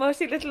with the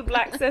smutty little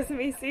black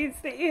sesame seeds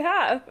that you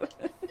have.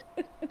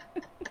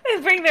 They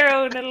bring their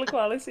own little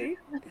quality.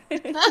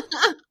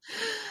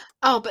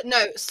 Oh, but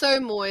no, so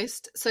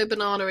moist, so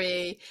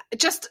banana-y,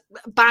 just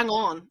bang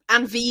on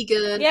and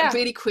vegan,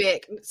 really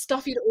quick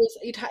stuff.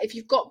 You'd have if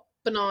you've got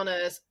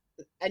bananas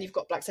and you've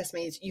got black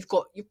sesames, you've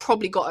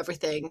probably got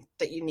everything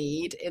that you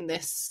need in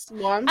this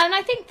one. And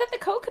I think that the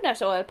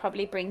coconut oil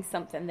probably brings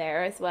something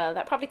there as well.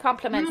 That probably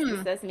complements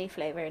the sesame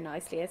flavour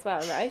nicely as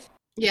well, right?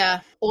 Yeah,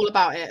 all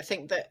about it. I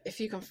think that if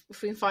we can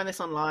find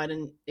this online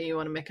and you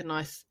want to make a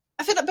nice,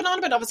 I feel like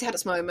banana bread obviously had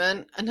its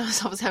moment, and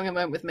it's obviously having a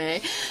moment with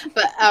me,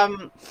 but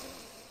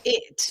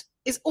it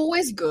is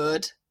always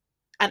good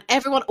and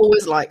everyone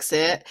always likes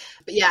it.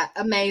 But yeah,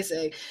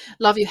 amazing.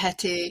 Love you,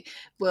 Hetty.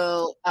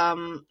 We'll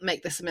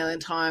make this a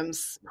million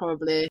times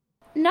probably.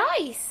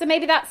 Nice. So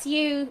maybe that's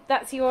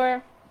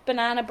your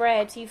banana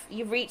bread.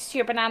 You've reached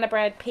your banana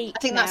bread peak. I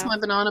think now. That's my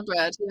banana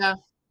bread.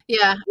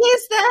 Yeah.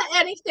 Is there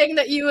anything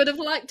that you would have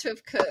liked to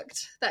have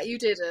cooked that you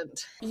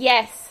didn't?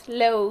 Yes,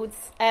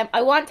 loads.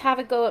 I want to have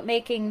a go at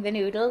making the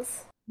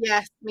noodles.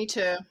 Yes, me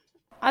too.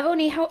 I've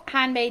only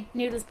handmade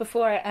noodles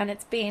before, and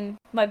it's been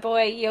my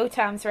boy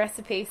Yotam's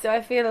recipe, so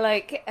I feel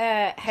like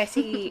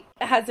Hetty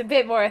has a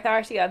bit more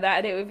authority on that,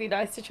 and it would be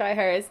nice to try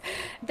hers.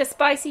 The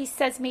spicy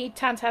sesame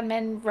tantan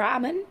men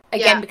ramen,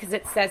 again because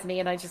it's sesame,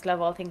 and I just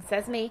love all things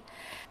sesame.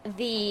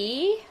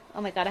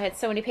 Oh my god, I had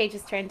so many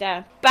pages turned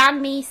down.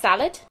 Banh mi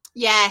salad.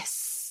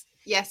 Yes.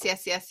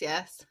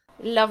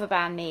 Love a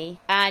banh mi.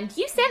 And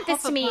you sent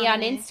this to me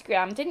on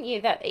Instagram, didn't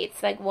you? That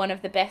it's like one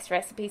of the best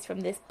recipes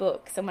from this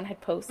book. Someone had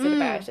posted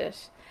about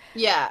it.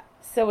 Yeah.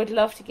 So would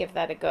love to give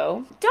that a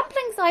go.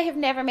 Dumplings I have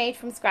never made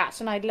from scratch,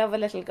 and I'd love a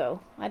little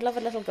go.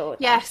 With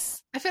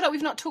Yes. I feel like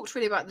we've not talked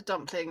really about the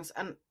dumplings,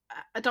 and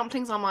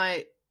dumplings are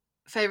my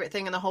favourite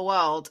thing in the whole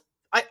world.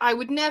 I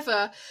would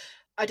never...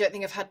 I don't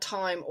think I've had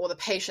time or the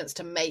patience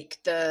to make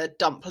the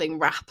dumpling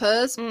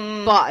wrappers,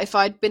 but if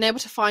I'd been able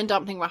to find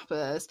dumpling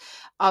wrappers,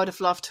 I would have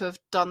loved to have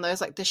done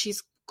those. Like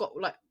she's got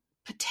like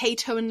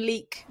potato and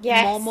leek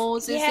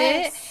momos, is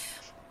it?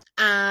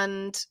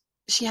 And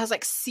she has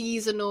like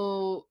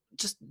seasonal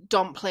just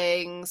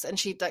dumplings, and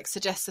she like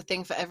suggests a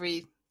thing for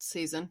every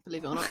season,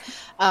 believe it or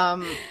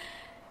not,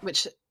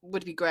 which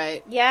would be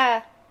great.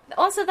 Yeah.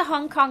 Also the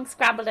Hong Kong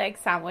scrambled egg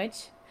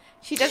sandwich.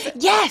 She does it.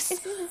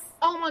 Yes.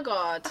 Oh my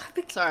god.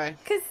 Sorry.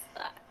 Because,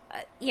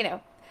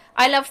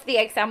 I loved the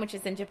egg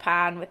sandwiches in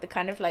Japan with the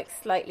kind of like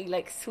slightly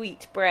like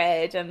sweet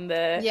bread and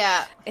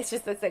it's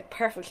just this like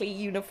perfectly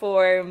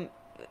uniform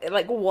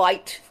like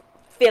white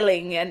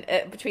filling and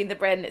between the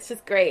bread, and it's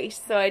just great.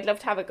 So I'd love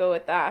to have a go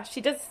at that.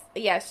 She does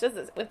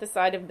it with the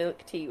side of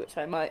milk tea, which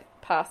I might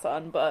pass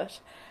on, but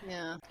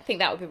I think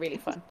that would be really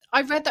fun.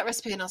 I read that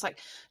recipe and I was like,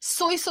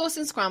 soy sauce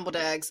and scrambled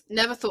eggs,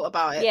 never thought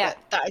about it. Yeah,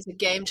 that is a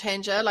game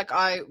changer. Like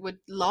I would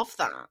love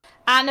that.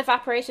 And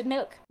evaporated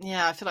milk.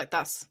 Yeah, I feel like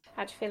that's...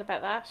 How do you feel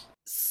about that?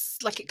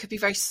 Like it could be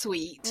very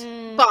sweet,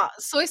 but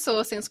soy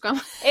sauce and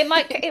scrambled... it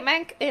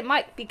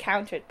might be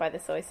countered by the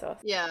soy sauce.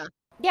 Yeah.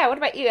 What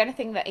about you?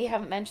 Anything that you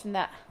haven't mentioned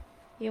that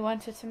you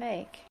wanted to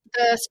make?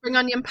 The spring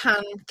onion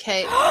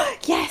pancake.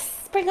 Yes,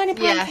 spring onion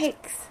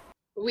pancakes.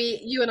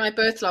 You and I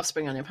both love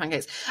spring onion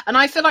pancakes, and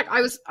I feel like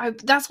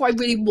that's what I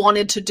really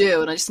wanted to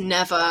do, and I just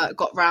never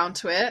got round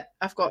to it.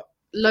 I've got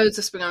loads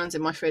of spring onions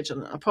in my fridge,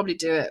 and I'll probably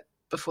do it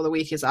before the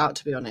week is out,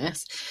 to be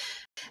honest.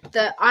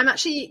 That I'm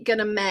actually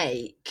gonna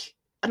make,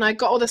 and I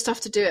got all the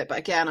stuff to do it, but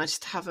again, I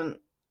just haven't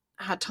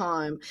had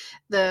time.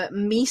 The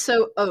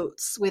miso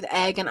oats with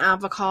egg and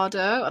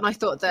avocado, and I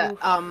thought that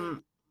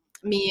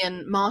me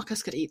and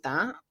Marcus could eat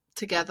that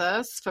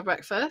together for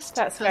breakfast.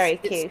 That's very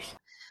cute.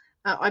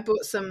 I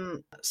bought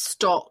some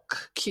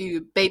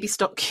baby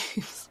stock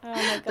cubes. Oh my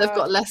god. They've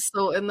got less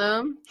salt in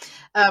them.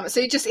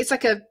 So it's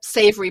like a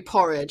savoury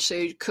porridge. So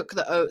you cook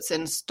the oats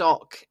in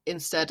stock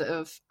instead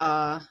of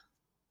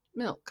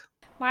milk.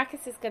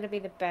 Marcus is going to be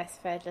the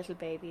best fed little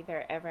baby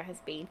there ever has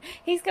been.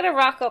 He's going to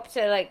rock up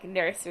to like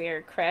nursery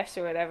or creche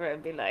or whatever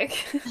and be like,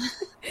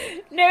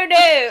 no.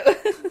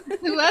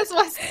 Where's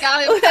my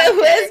scallion?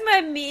 Where's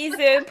my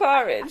miso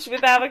porridge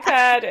with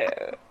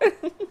avocado?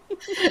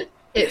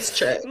 It's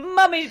true.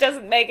 Mummy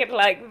doesn't make it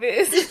like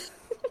this.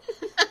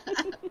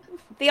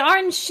 The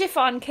orange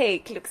chiffon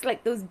cake looks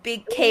like those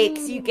big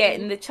cakes you get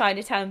in the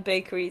Chinatown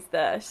bakeries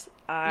that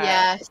are...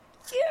 Yes.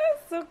 Yeah,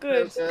 so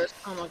good. So good.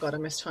 Oh my god, I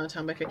miss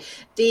Chinatown bakery.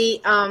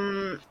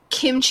 The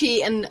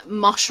kimchi and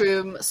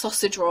mushroom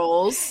sausage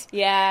rolls.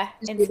 Yeah,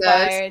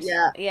 inspired.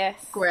 Yeah. Yes.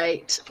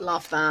 Great.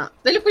 Love that.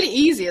 They look really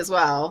easy as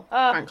well,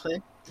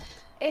 frankly.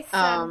 It's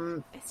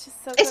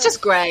just so good. It's just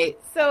great.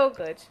 So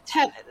good.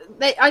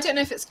 I don't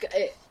know if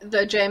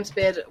the James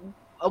Beard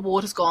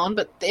award has gone,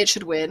 but it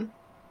should win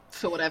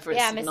for whatever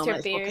it's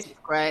Mr. Beard. It's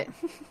great.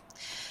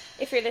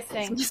 If you're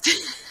listening,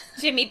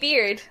 Jimmy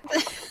Beard,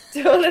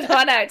 dole it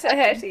on out to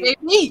Hetty.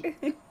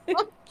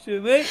 Jimmy.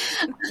 I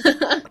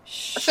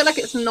feel like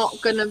it's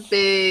not going to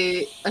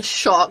be a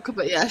shock,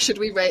 but yeah, should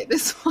we rate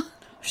this one?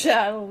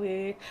 Shall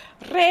we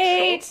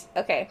rate?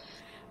 Okay,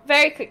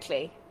 very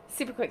quickly,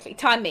 super quickly.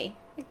 Time me.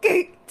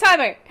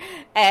 Timer.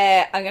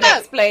 I'm going to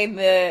explain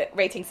the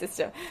rating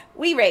system.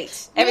 We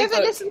rate every book.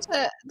 Have you ever listened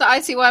to the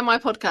ITYMY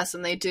podcast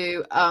and they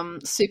do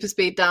super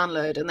speed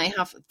download and they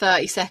have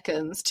 30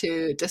 seconds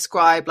to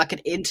describe like an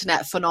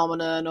internet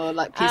phenomenon or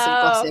like piece of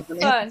gossip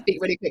and they have to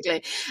speak really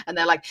quickly and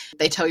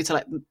they tell you to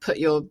like put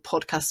your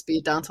podcast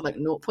speed down to like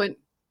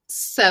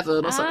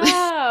 0.7 or something.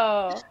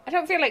 Oh, I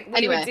don't feel like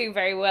we would do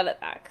very well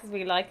at that because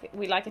we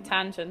like a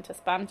tangent, a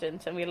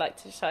spangent, and we like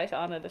to shite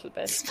on a little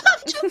bit.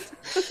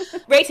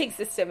 Rating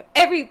system.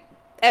 Every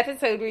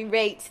episode we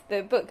rate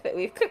the book that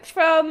we've cooked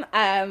from.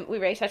 We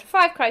rate out of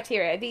 5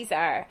 criteria. These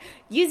are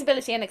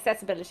usability and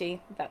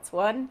accessibility. That's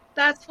one.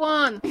 Are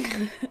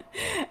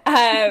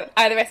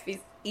the recipes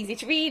easy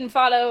to read and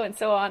follow and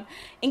so on?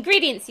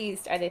 Ingredients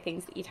used. Are they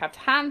things that you'd have to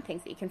hand,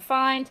 things that you can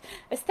find?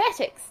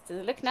 Aesthetics. Does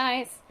it look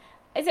nice?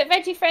 Is it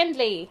veggie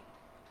friendly?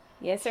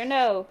 Yes or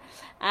no?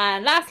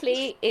 And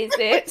lastly, is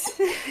it...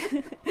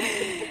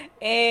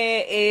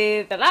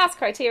 the last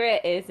criteria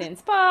is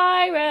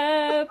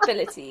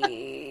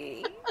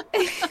inspirability.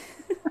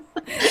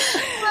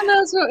 I know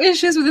it's got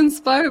issues with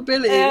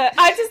inspirability.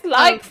 I just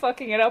like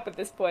fucking it up at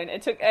this point.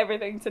 It took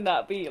everything to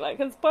not be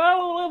like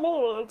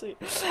inspirability.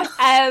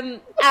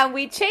 And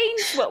we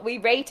change what we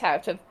rate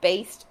out of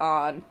based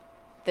on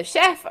the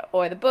chef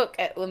or the book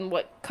and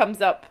what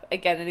comes up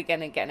again and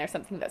again and again or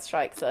something that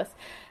strikes us.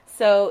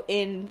 So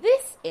in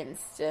this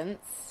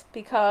instance,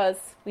 because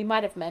we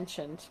might have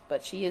mentioned,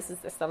 but she uses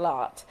this a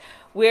lot,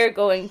 we're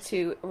going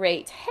to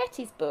rate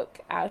Hetty's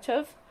book out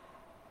of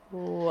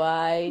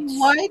white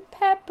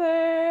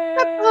pepper.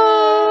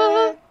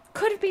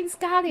 Could have been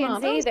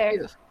scallions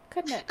either.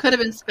 Couldn't it? Could have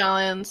been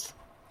scallions.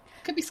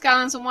 Could be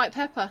scallions and white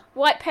pepper.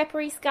 White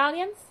peppery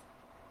scallions?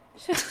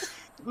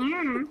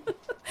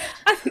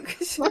 I think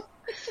we should.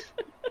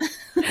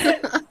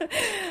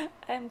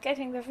 I'm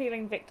getting the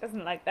feeling Vic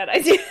doesn't like that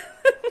idea.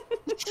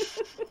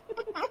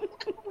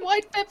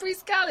 White peppery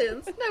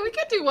scallions. No, we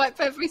could do white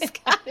peppery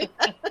scallions.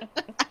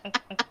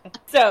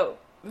 So,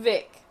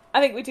 Vic,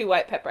 I think we do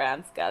white pepper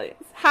and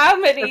scallions. How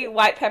many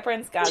white pepper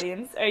and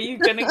scallions are you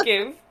going to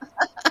give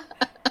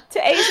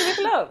to Asia with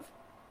Love?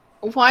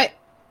 White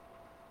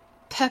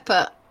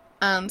pepper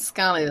and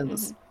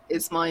scallions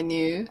is my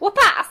new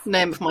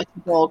name of my 2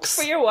 dogs.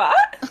 For your what?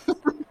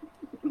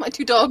 My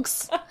 2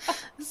 dogs.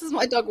 This is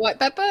my dog White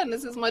Pepper and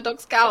this is my dog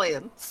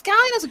Scallion.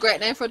 Scallion is a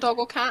great name for a dog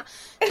or cat.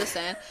 Just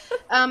saying.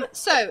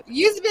 So,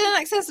 usability and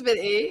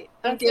accessibility,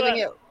 I'm giving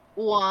it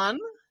 1.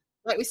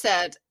 Like we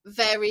said,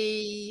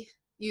 very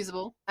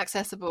usable,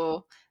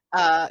 accessible,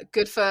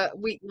 good for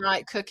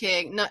weeknight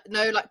cooking. No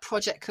like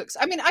project cooks.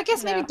 I mean, I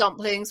guess maybe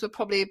dumplings would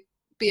probably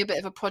be a bit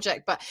of a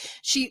project, but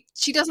she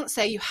doesn't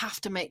say you have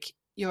to make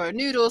your own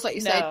noodles. Like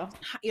you said,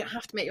 you don't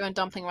have to make your own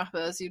dumpling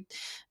wrappers. You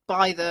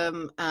buy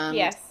them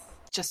and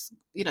just,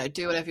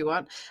 do whatever you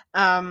want.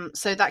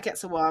 So that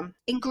gets a 1.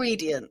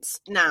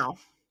 Ingredients. Now.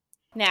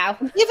 I'm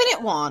giving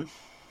it 1.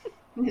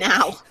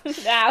 Now.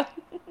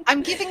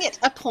 I'm giving it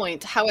a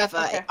point.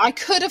 However, I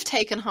could have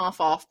taken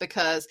half off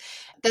because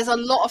there's a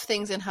lot of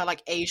things in her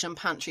like Asian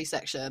pantry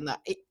section that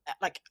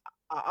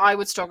I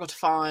would struggle to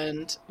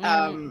find.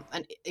 And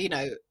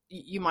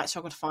you might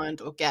struggle to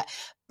find or get.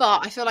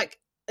 But I feel like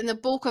in the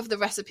bulk of the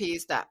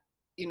recipes that,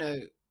 in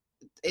the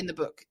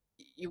book,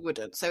 you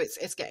wouldn't. So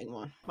it's getting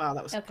 1. Wow,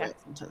 that was a great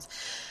sentence.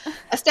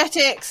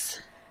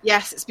 Aesthetics.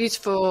 Yes, it's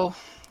beautiful.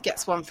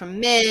 Gets 1 from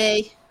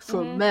me.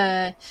 From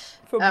me.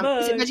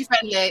 Is it veggie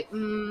friendly?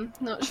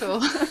 Not sure.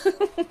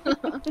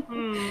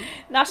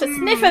 Not a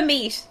sniff of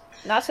meat.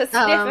 Not a sniff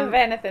of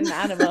anything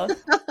animal.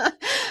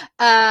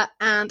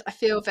 And I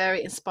feel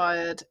very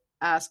inspired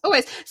as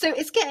always. So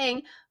it's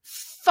getting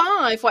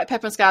 5 white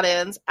pepper and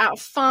scallions out of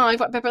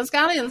 5 white pepper and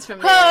scallions from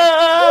me.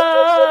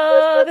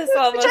 Oh, this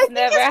almost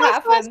never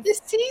happened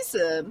this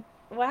season.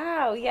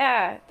 Wow,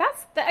 yeah, that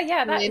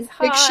is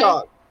high. Big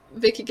shock.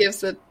 Vicky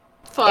gives a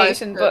 5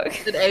 Asian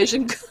book. An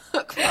Asian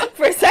cookbook.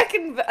 For a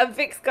second,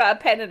 Vic's got a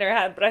pen in her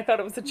hand, but I thought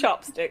it was a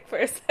chopstick for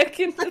a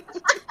second. And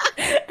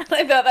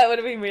I thought that would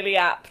have been really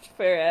apt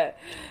for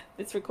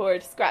this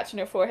record, scratching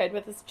her forehead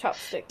with this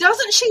chopstick.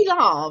 Doesn't she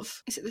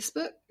love, is it this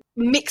book?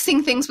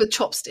 Mixing things with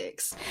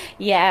chopsticks.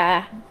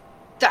 Yeah.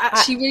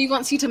 She really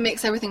wants you to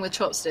mix everything with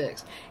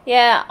chopsticks.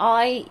 Yeah,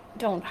 I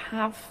don't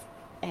have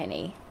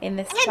any in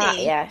this chat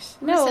yet.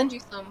 No. I'll send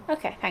you some.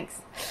 Okay, thanks.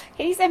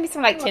 Can you send me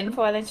some like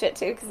tinfoil and shit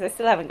too? Because I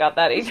still haven't got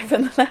that either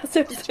from the last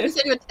episode. Can you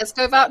send you a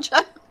Tesco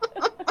voucher?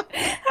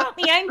 Help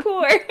me, I'm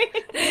poor.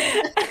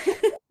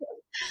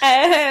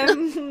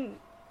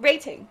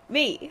 Rating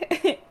me.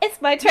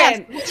 It's my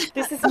turn. Yes.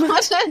 This is my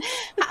turn.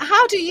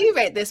 How do you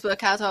rate this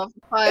book out of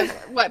 5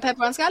 white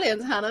pepper and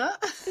scallions, Hannah?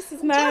 This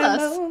is my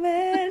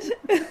moment.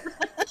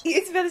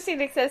 Usability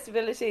and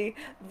accessibility.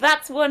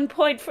 That's 1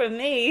 point from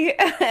me.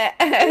 I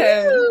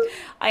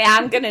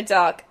am going to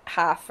dock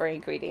half for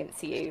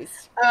ingredients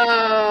used.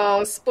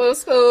 Oh, spoil.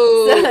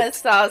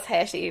 Stars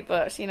Hetty,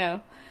 but you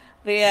know,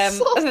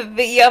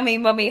 the yummy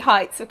mummy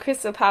heights of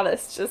Crystal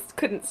Palace just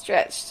couldn't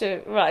stretch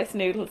to rice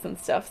noodles and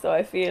stuff, so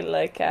I feel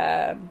like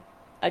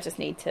I just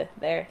need to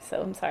there, so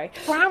I'm sorry.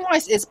 Brown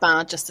rice is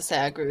bad, just to say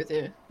I agree with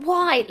you.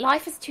 Why?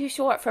 Life is too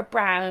short for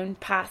brown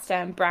pasta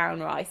and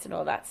brown rice and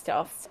all that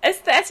stuff.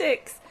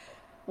 Aesthetics.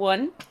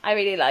 1, I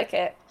really like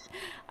it.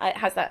 It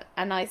has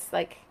a nice,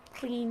 like,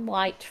 clean,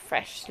 white,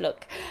 fresh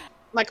look.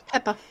 Like a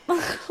pepper.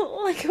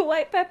 Like a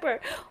white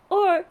pepper.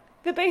 Or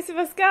the base of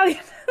a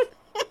scallion.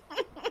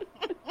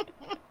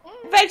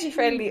 Veggie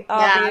friendly,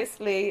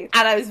 obviously. Yeah.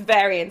 And I was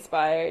very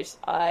inspired.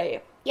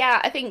 I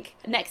think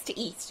next to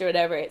East or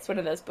whatever, it's one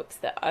of those books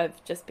that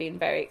I've just been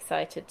very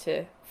excited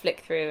to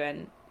flick through,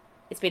 and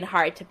it's been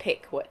hard to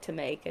pick what to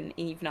make, and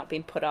you've not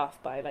been put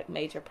off by like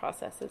major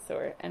processes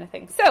or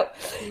anything. So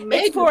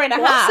it's 4.5.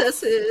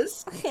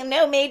 Processes.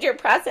 No major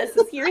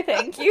processes here,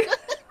 thank you.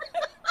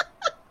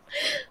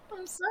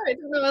 I'm sorry, I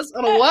didn't know I was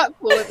on a walk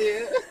with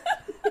you.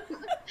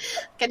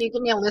 Can you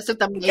give me a list of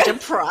the major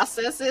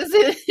processes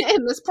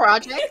in this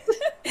project?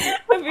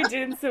 I've been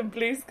doing some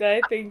blue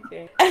sky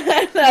thinking.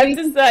 And I've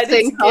decided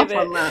to give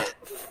it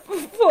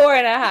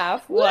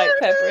 4.5 white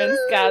pepper and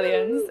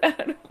scallions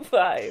out of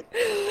 5.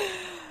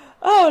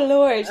 Oh,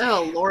 Lord.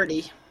 Oh,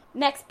 Lordy.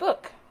 Next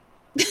book.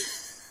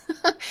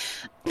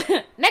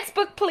 Next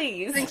book,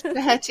 please. Thanks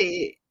to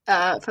Hetty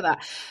for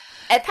that.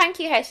 Thank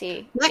you,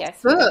 Hetty.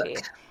 Next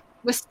book.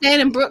 We're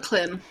staying in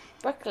Brooklyn.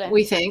 Brooklyn.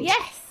 We think.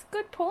 Yes,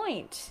 good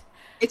point.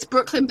 It's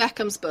Brooklyn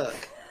Beckham's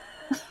book.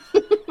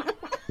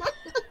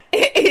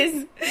 It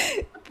is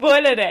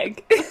boil an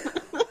egg.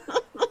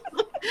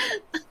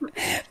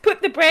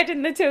 Put the bread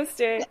in the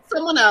toaster. Get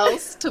someone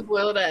else to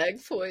boil an egg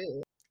for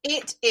you.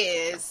 It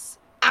is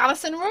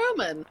Alison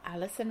Roman.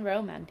 Alison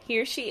Roman.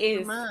 Here she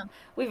is. Oh, man.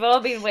 We've all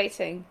been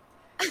waiting.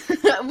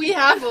 We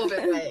have all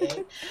been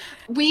waiting.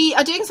 We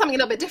are doing something a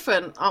little bit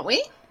different, aren't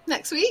we?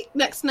 Next week?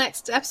 Next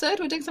episode,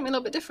 we're doing something a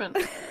little bit different.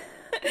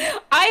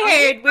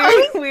 I heard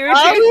we were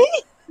doing...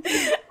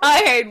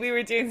 I heard we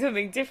were doing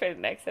something different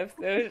next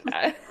episode.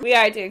 We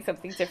are doing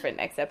something different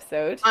next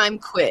episode. I'm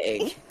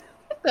quitting.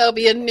 There'll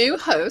be a new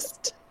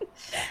host.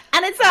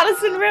 And it's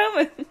Alison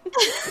Roman.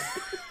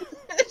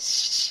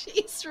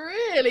 She's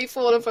really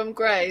fallen from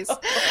grace.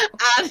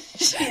 And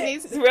she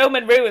needs...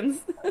 Roman ruins.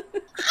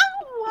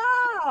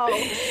 Wow.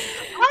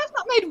 I've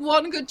not made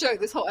one good joke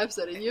this whole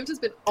episode, and you've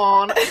just been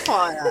on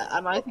fire,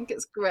 and I think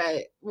it's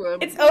great.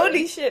 It's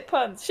only shit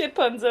puns. Shit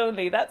puns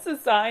only. That's a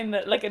sign,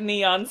 that like a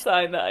neon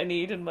sign that I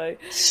need in my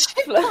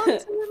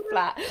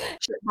flat.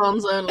 Shit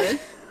puns only.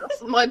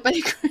 That's my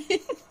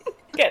bakery.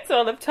 Gets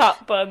all the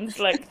top buns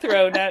like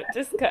thrown out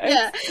discount.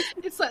 Yeah,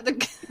 it's like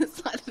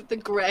the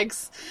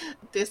Greg's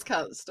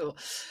discount store.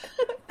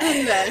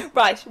 Anyway,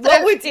 right,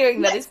 what we're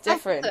doing that is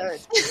different.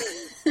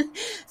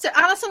 So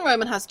Alison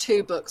Roman has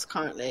 2 books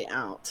currently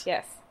out.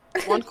 Yes.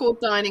 One called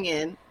Dining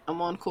In and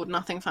one called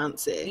Nothing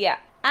Fancy. Yeah,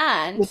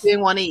 and we're doing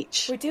one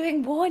each. We're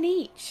doing one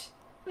each.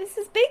 This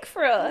is big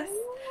for us.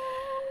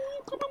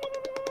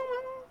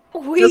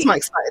 That's my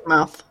excited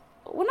mouth.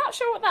 We're not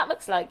sure what that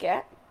looks like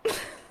yet.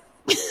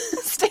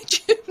 Stay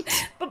tuned.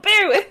 But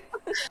bear with.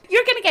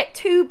 You're going to get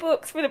 2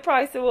 books for the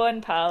price of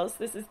 1, pals.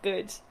 This is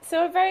good.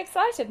 So I'm very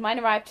excited. Mine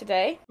arrived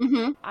today.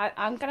 Mm-hmm.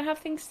 I'm going to have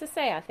things to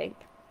say, I think.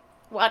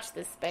 Watch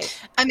this space.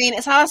 I mean,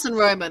 it's Alison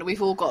Roman.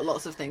 We've all got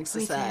lots of things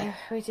to say.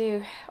 We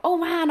do. Oh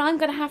man, I'm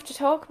going to have to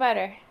talk about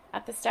her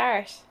at the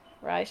start.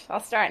 Right, I'll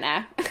start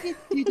now.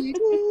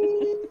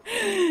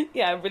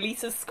 Yeah,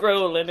 release a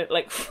scroll and it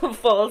like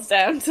falls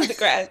down to the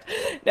ground.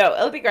 No,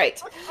 it'll be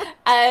great.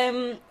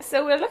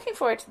 So we're looking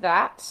forward to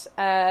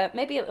that.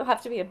 Maybe it'll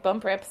have to be a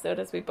bumper episode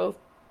as we both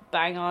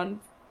bang on,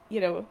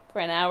 for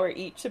an hour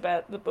each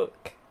about the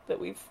book that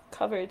we've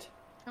covered.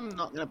 I'm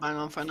not going to bang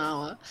on for an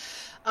hour.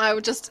 I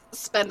would just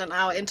spend an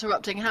hour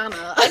interrupting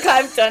Hannah. Like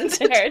I've done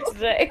to her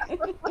today.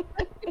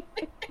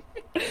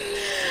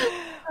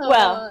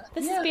 Well,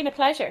 this has been a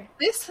pleasure.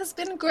 This has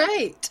been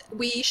great.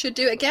 We should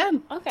do it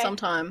again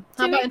sometime.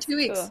 How about in 2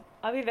 weeks? Cool.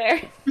 I'll be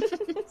there.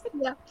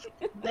 Yeah.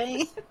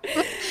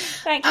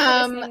 Thank you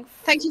for listening.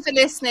 Thank you for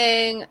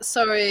listening.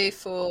 Sorry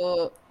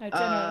for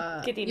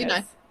general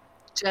giddiness.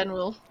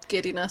 General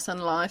giddiness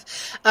and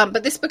life.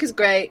 But this book is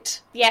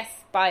great. Yes,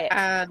 buy it.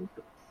 And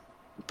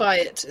buy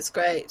it. It's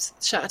great.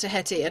 Shout out to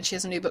Hetty, and she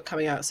has a new book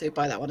coming out, so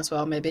buy that one as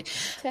well, maybe.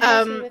 To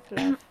Hetty with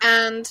love.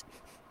 And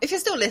if you're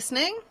still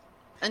listening,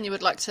 and you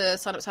would like to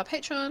sign up to our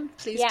Patreon,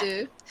 please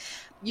do.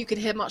 You can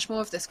hear much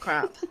more of this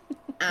crap,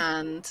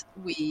 and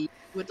we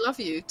would love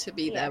you to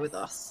be there with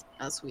us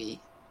as we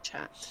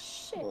chat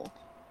more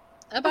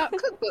about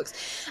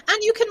cookbooks.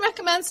 And you can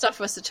recommend stuff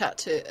for us to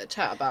chat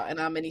about in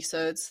our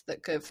mini-sodes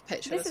that go for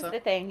Patreon. This is the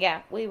thing,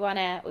 we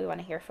wanna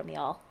hear from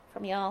y'all.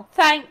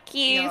 Thank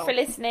you for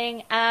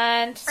listening,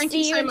 and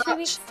see you in 2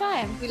 weeks'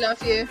 time. We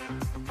love you.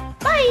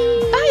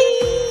 Bye.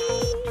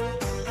 Bye.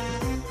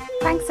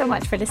 Thanks so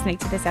much for listening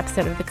to this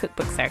episode of the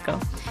Cookbook Circle.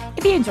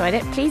 If you enjoyed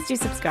it, please do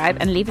subscribe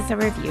and leave us a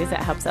review as it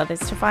helps others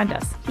to find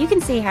us. You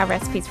can see how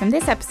recipes from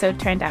this episode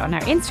turned out on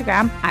our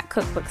Instagram at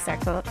Cookbook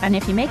Circle. And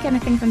if you make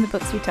anything from the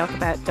books we talk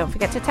about, don't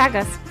forget to tag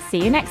us.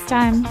 See you next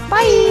time.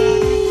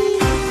 Bye!